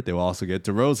shooter, they will also get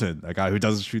DeRozan, a guy who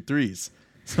doesn't shoot threes.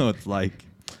 So it's like,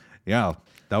 yeah,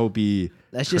 that would be.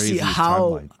 Let's just see craziest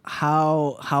how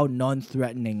timeline. how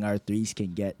non-threatening our threes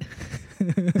can get.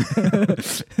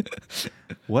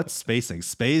 What's spacing?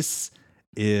 Space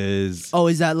is Oh,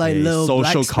 is that like a little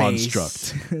social black space?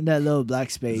 construct. That little black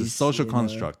space. It's a social you know.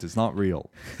 construct. It's not real.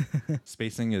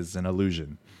 Spacing is an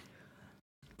illusion.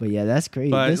 But yeah, that's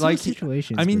crazy. But This like, whole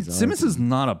situation. I mean, bizarre. Simmons is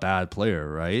not a bad player,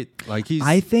 right? Like he's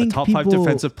I think a top 5 people-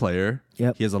 defensive player.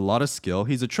 Yep. He has a lot of skill.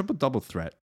 He's a triple double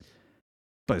threat.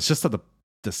 But it's just that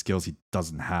the skills he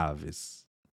doesn't have is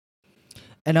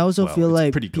And I also well, feel it's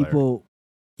like pretty glaring. people,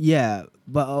 yeah,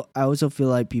 but I also feel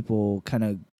like people kind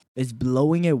of is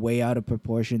blowing it way out of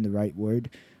proportion. The right word,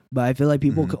 but I feel like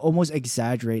people Mhm. could almost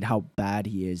exaggerate how bad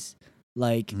he is.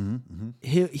 Like Mm-hmm.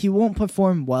 he won't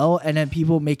perform well, and then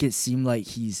people make it seem like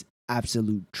he's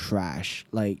absolute trash.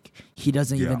 Like he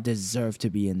doesn't Yeah. even deserve to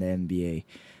be in the NBA,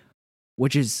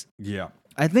 which is Yeah.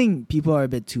 I think people are a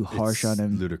bit too harsh It's on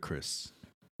him. ludicrous.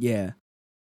 Yeah,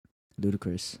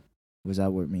 ludicrous. What does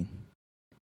that word mean?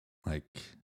 Like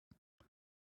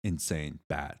insane,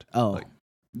 bad. Oh, Like,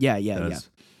 yeah. that's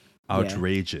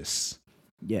outrageous.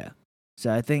 Yeah.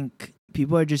 So I think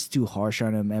people are just too harsh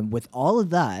on him. And with all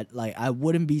of that, like I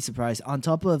wouldn't be surprised on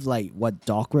top of like what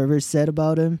Doc Rivers said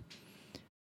about him.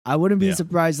 I wouldn't be Yeah.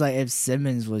 surprised like if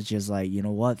Simmons was just like, you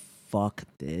know what, fuck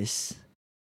this.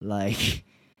 Like,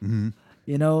 Mm-hmm.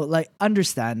 you know, like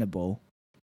understandable.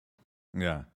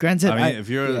 Yeah. Granted, I mean, if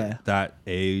you're yeah. that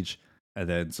age and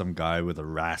then some guy with a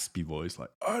raspy voice like,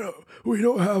 we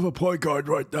don't have a point guard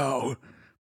right now.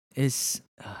 it's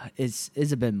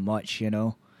a bit much, you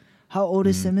know. How old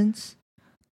is Mhm. Simmons?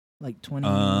 Like 20.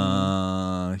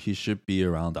 He should be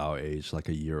around our age, like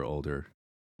a year older.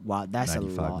 Wow, that's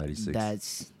 95, a lot.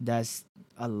 96. That's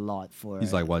a lot for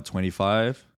He's like what,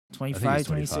 25? 25, he's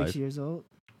 26 25. years old.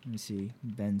 Let me see.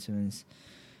 Ben Simmons.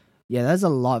 Yeah, that's a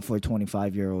lot for a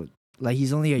 25-year-old. Like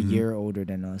he's only a Mhm. year older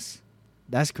than us.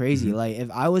 That's crazy. Mhm. Like if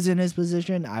I was in his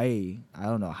position, I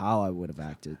don't know how I would have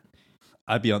acted.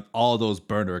 I'd be on all those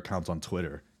burner accounts on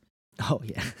Twitter, Oh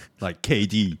yeah. like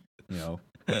KD, you know.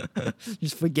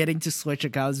 Just forgetting to switch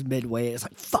accounts midway. It's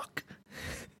like fuck.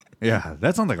 Yeah,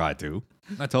 that's something I do.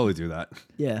 I totally do that.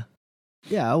 Yeah.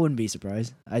 Yeah, I wouldn't be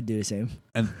surprised. I'd do the same.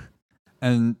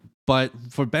 But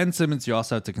for Ben Simmons, you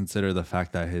also have to consider the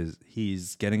fact that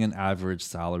he's getting an average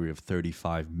salary of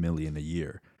 $35 million a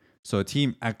year. So a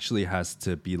team actually has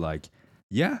to be like,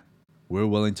 yeah, we're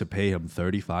willing to pay him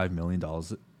 $35 million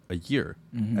a year.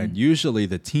 Mhm. And usually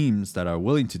the teams that are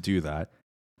willing to do that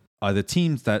are the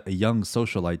teams that a young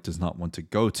socialite does not want to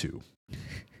go to.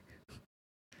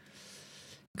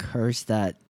 Curse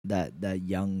that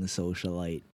young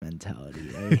socialite mentality,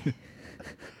 right?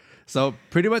 So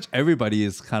pretty much everybody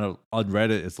is kind of on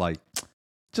Reddit is like,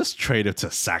 just trade him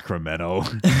to Sacramento.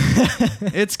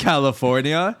 It's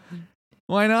California.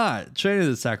 Why not? Trade him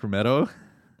to Sacramento.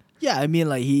 Yeah, I mean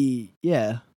like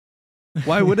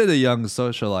Why wouldn't a young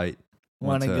socialite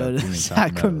want to go be to in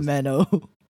Sacramento.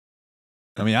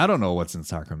 I mean, I don't know what's in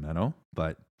Sacramento,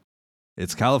 but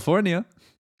it's California.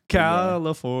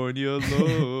 California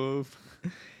love.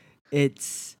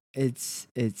 It's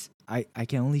I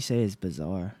can only say it's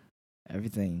bizarre.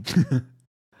 Everything.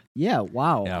 Yeah,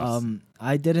 wow. Yes.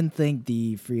 I didn't think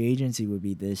the free agency would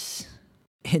be this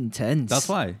intense. That's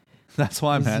why, This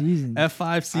man. season.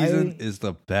 F5 season I- is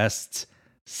the best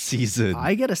season.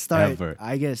 I gotta start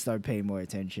ever. paying more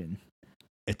attention.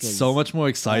 It's 'cause- so much more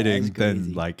exciting it's than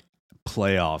crazy. like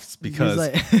playoffs because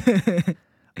like,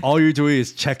 all you're doing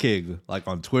is checking like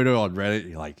on Twitter, on Reddit.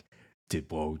 You're like, did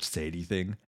Woj say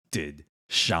anything? Did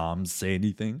Shams say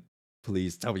anything?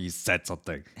 Please tell me you said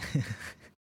something.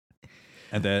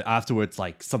 And then afterwards,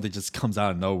 like something just comes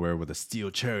out of nowhere with a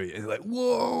steel cherry, and you're like,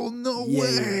 whoa, no Yeah.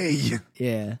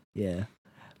 way. yeah.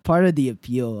 Part of the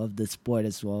appeal of the sport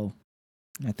as well,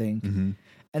 I think. Mm-hmm.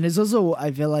 And it's also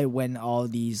I feel like when all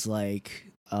these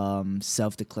like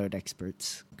self-declared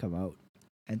experts come out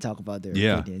and talk about their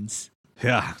Yeah. opinions.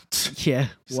 Yeah. Yeah,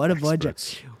 what a bunch of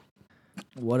Experts.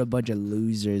 What a bunch of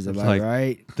losers, am I Like,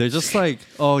 right? They're just like,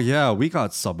 oh yeah, we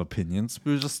got some opinions.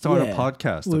 We'll just start a Yeah,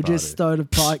 podcast We'll about just it. start a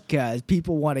podcast.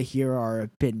 People want to hear our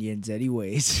opinions,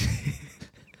 anyways.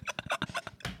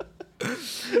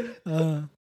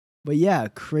 But yeah,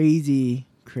 crazy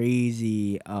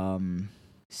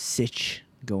sitch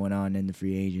going on in the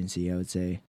free agency, I would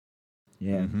say.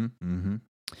 Yeah.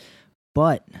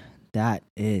 But that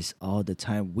is all the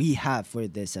time we have for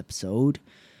this episode.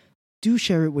 Do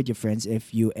share it with your friends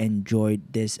if you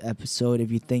enjoyed this episode,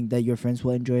 if you think that your friends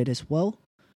will enjoy it as well.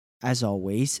 As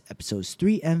always, episodes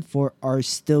 3 and 4 are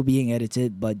still being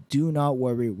edited, but do not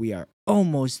worry, we are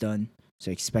almost done,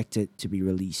 so expect it to be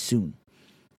released soon.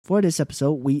 For this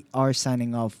episode, we are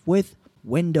signing off with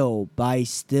Window by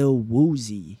Still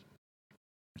Woozy.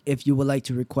 If you would like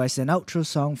to request an outro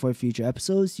song for future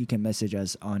episodes, you can message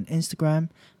us on Instagram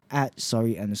at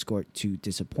sorry_to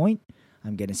disappoint.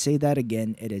 I'm going to say that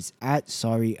again. It is at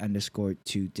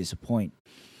sorry_to disappoint.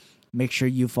 Make sure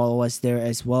you follow us there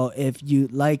as well if you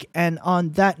like. And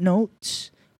on that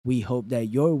note, we hope that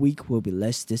your week will be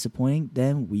less disappointing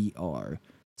than we are.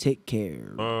 Take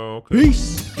care. Okay.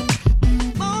 Peace.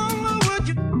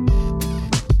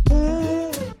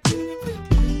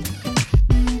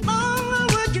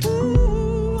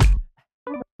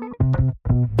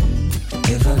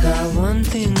 If I got one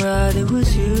thing right, it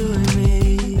was you and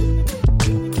me.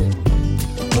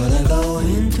 But I go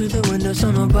in through the window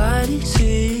so nobody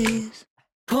sees.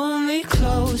 Pull me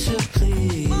closer, please.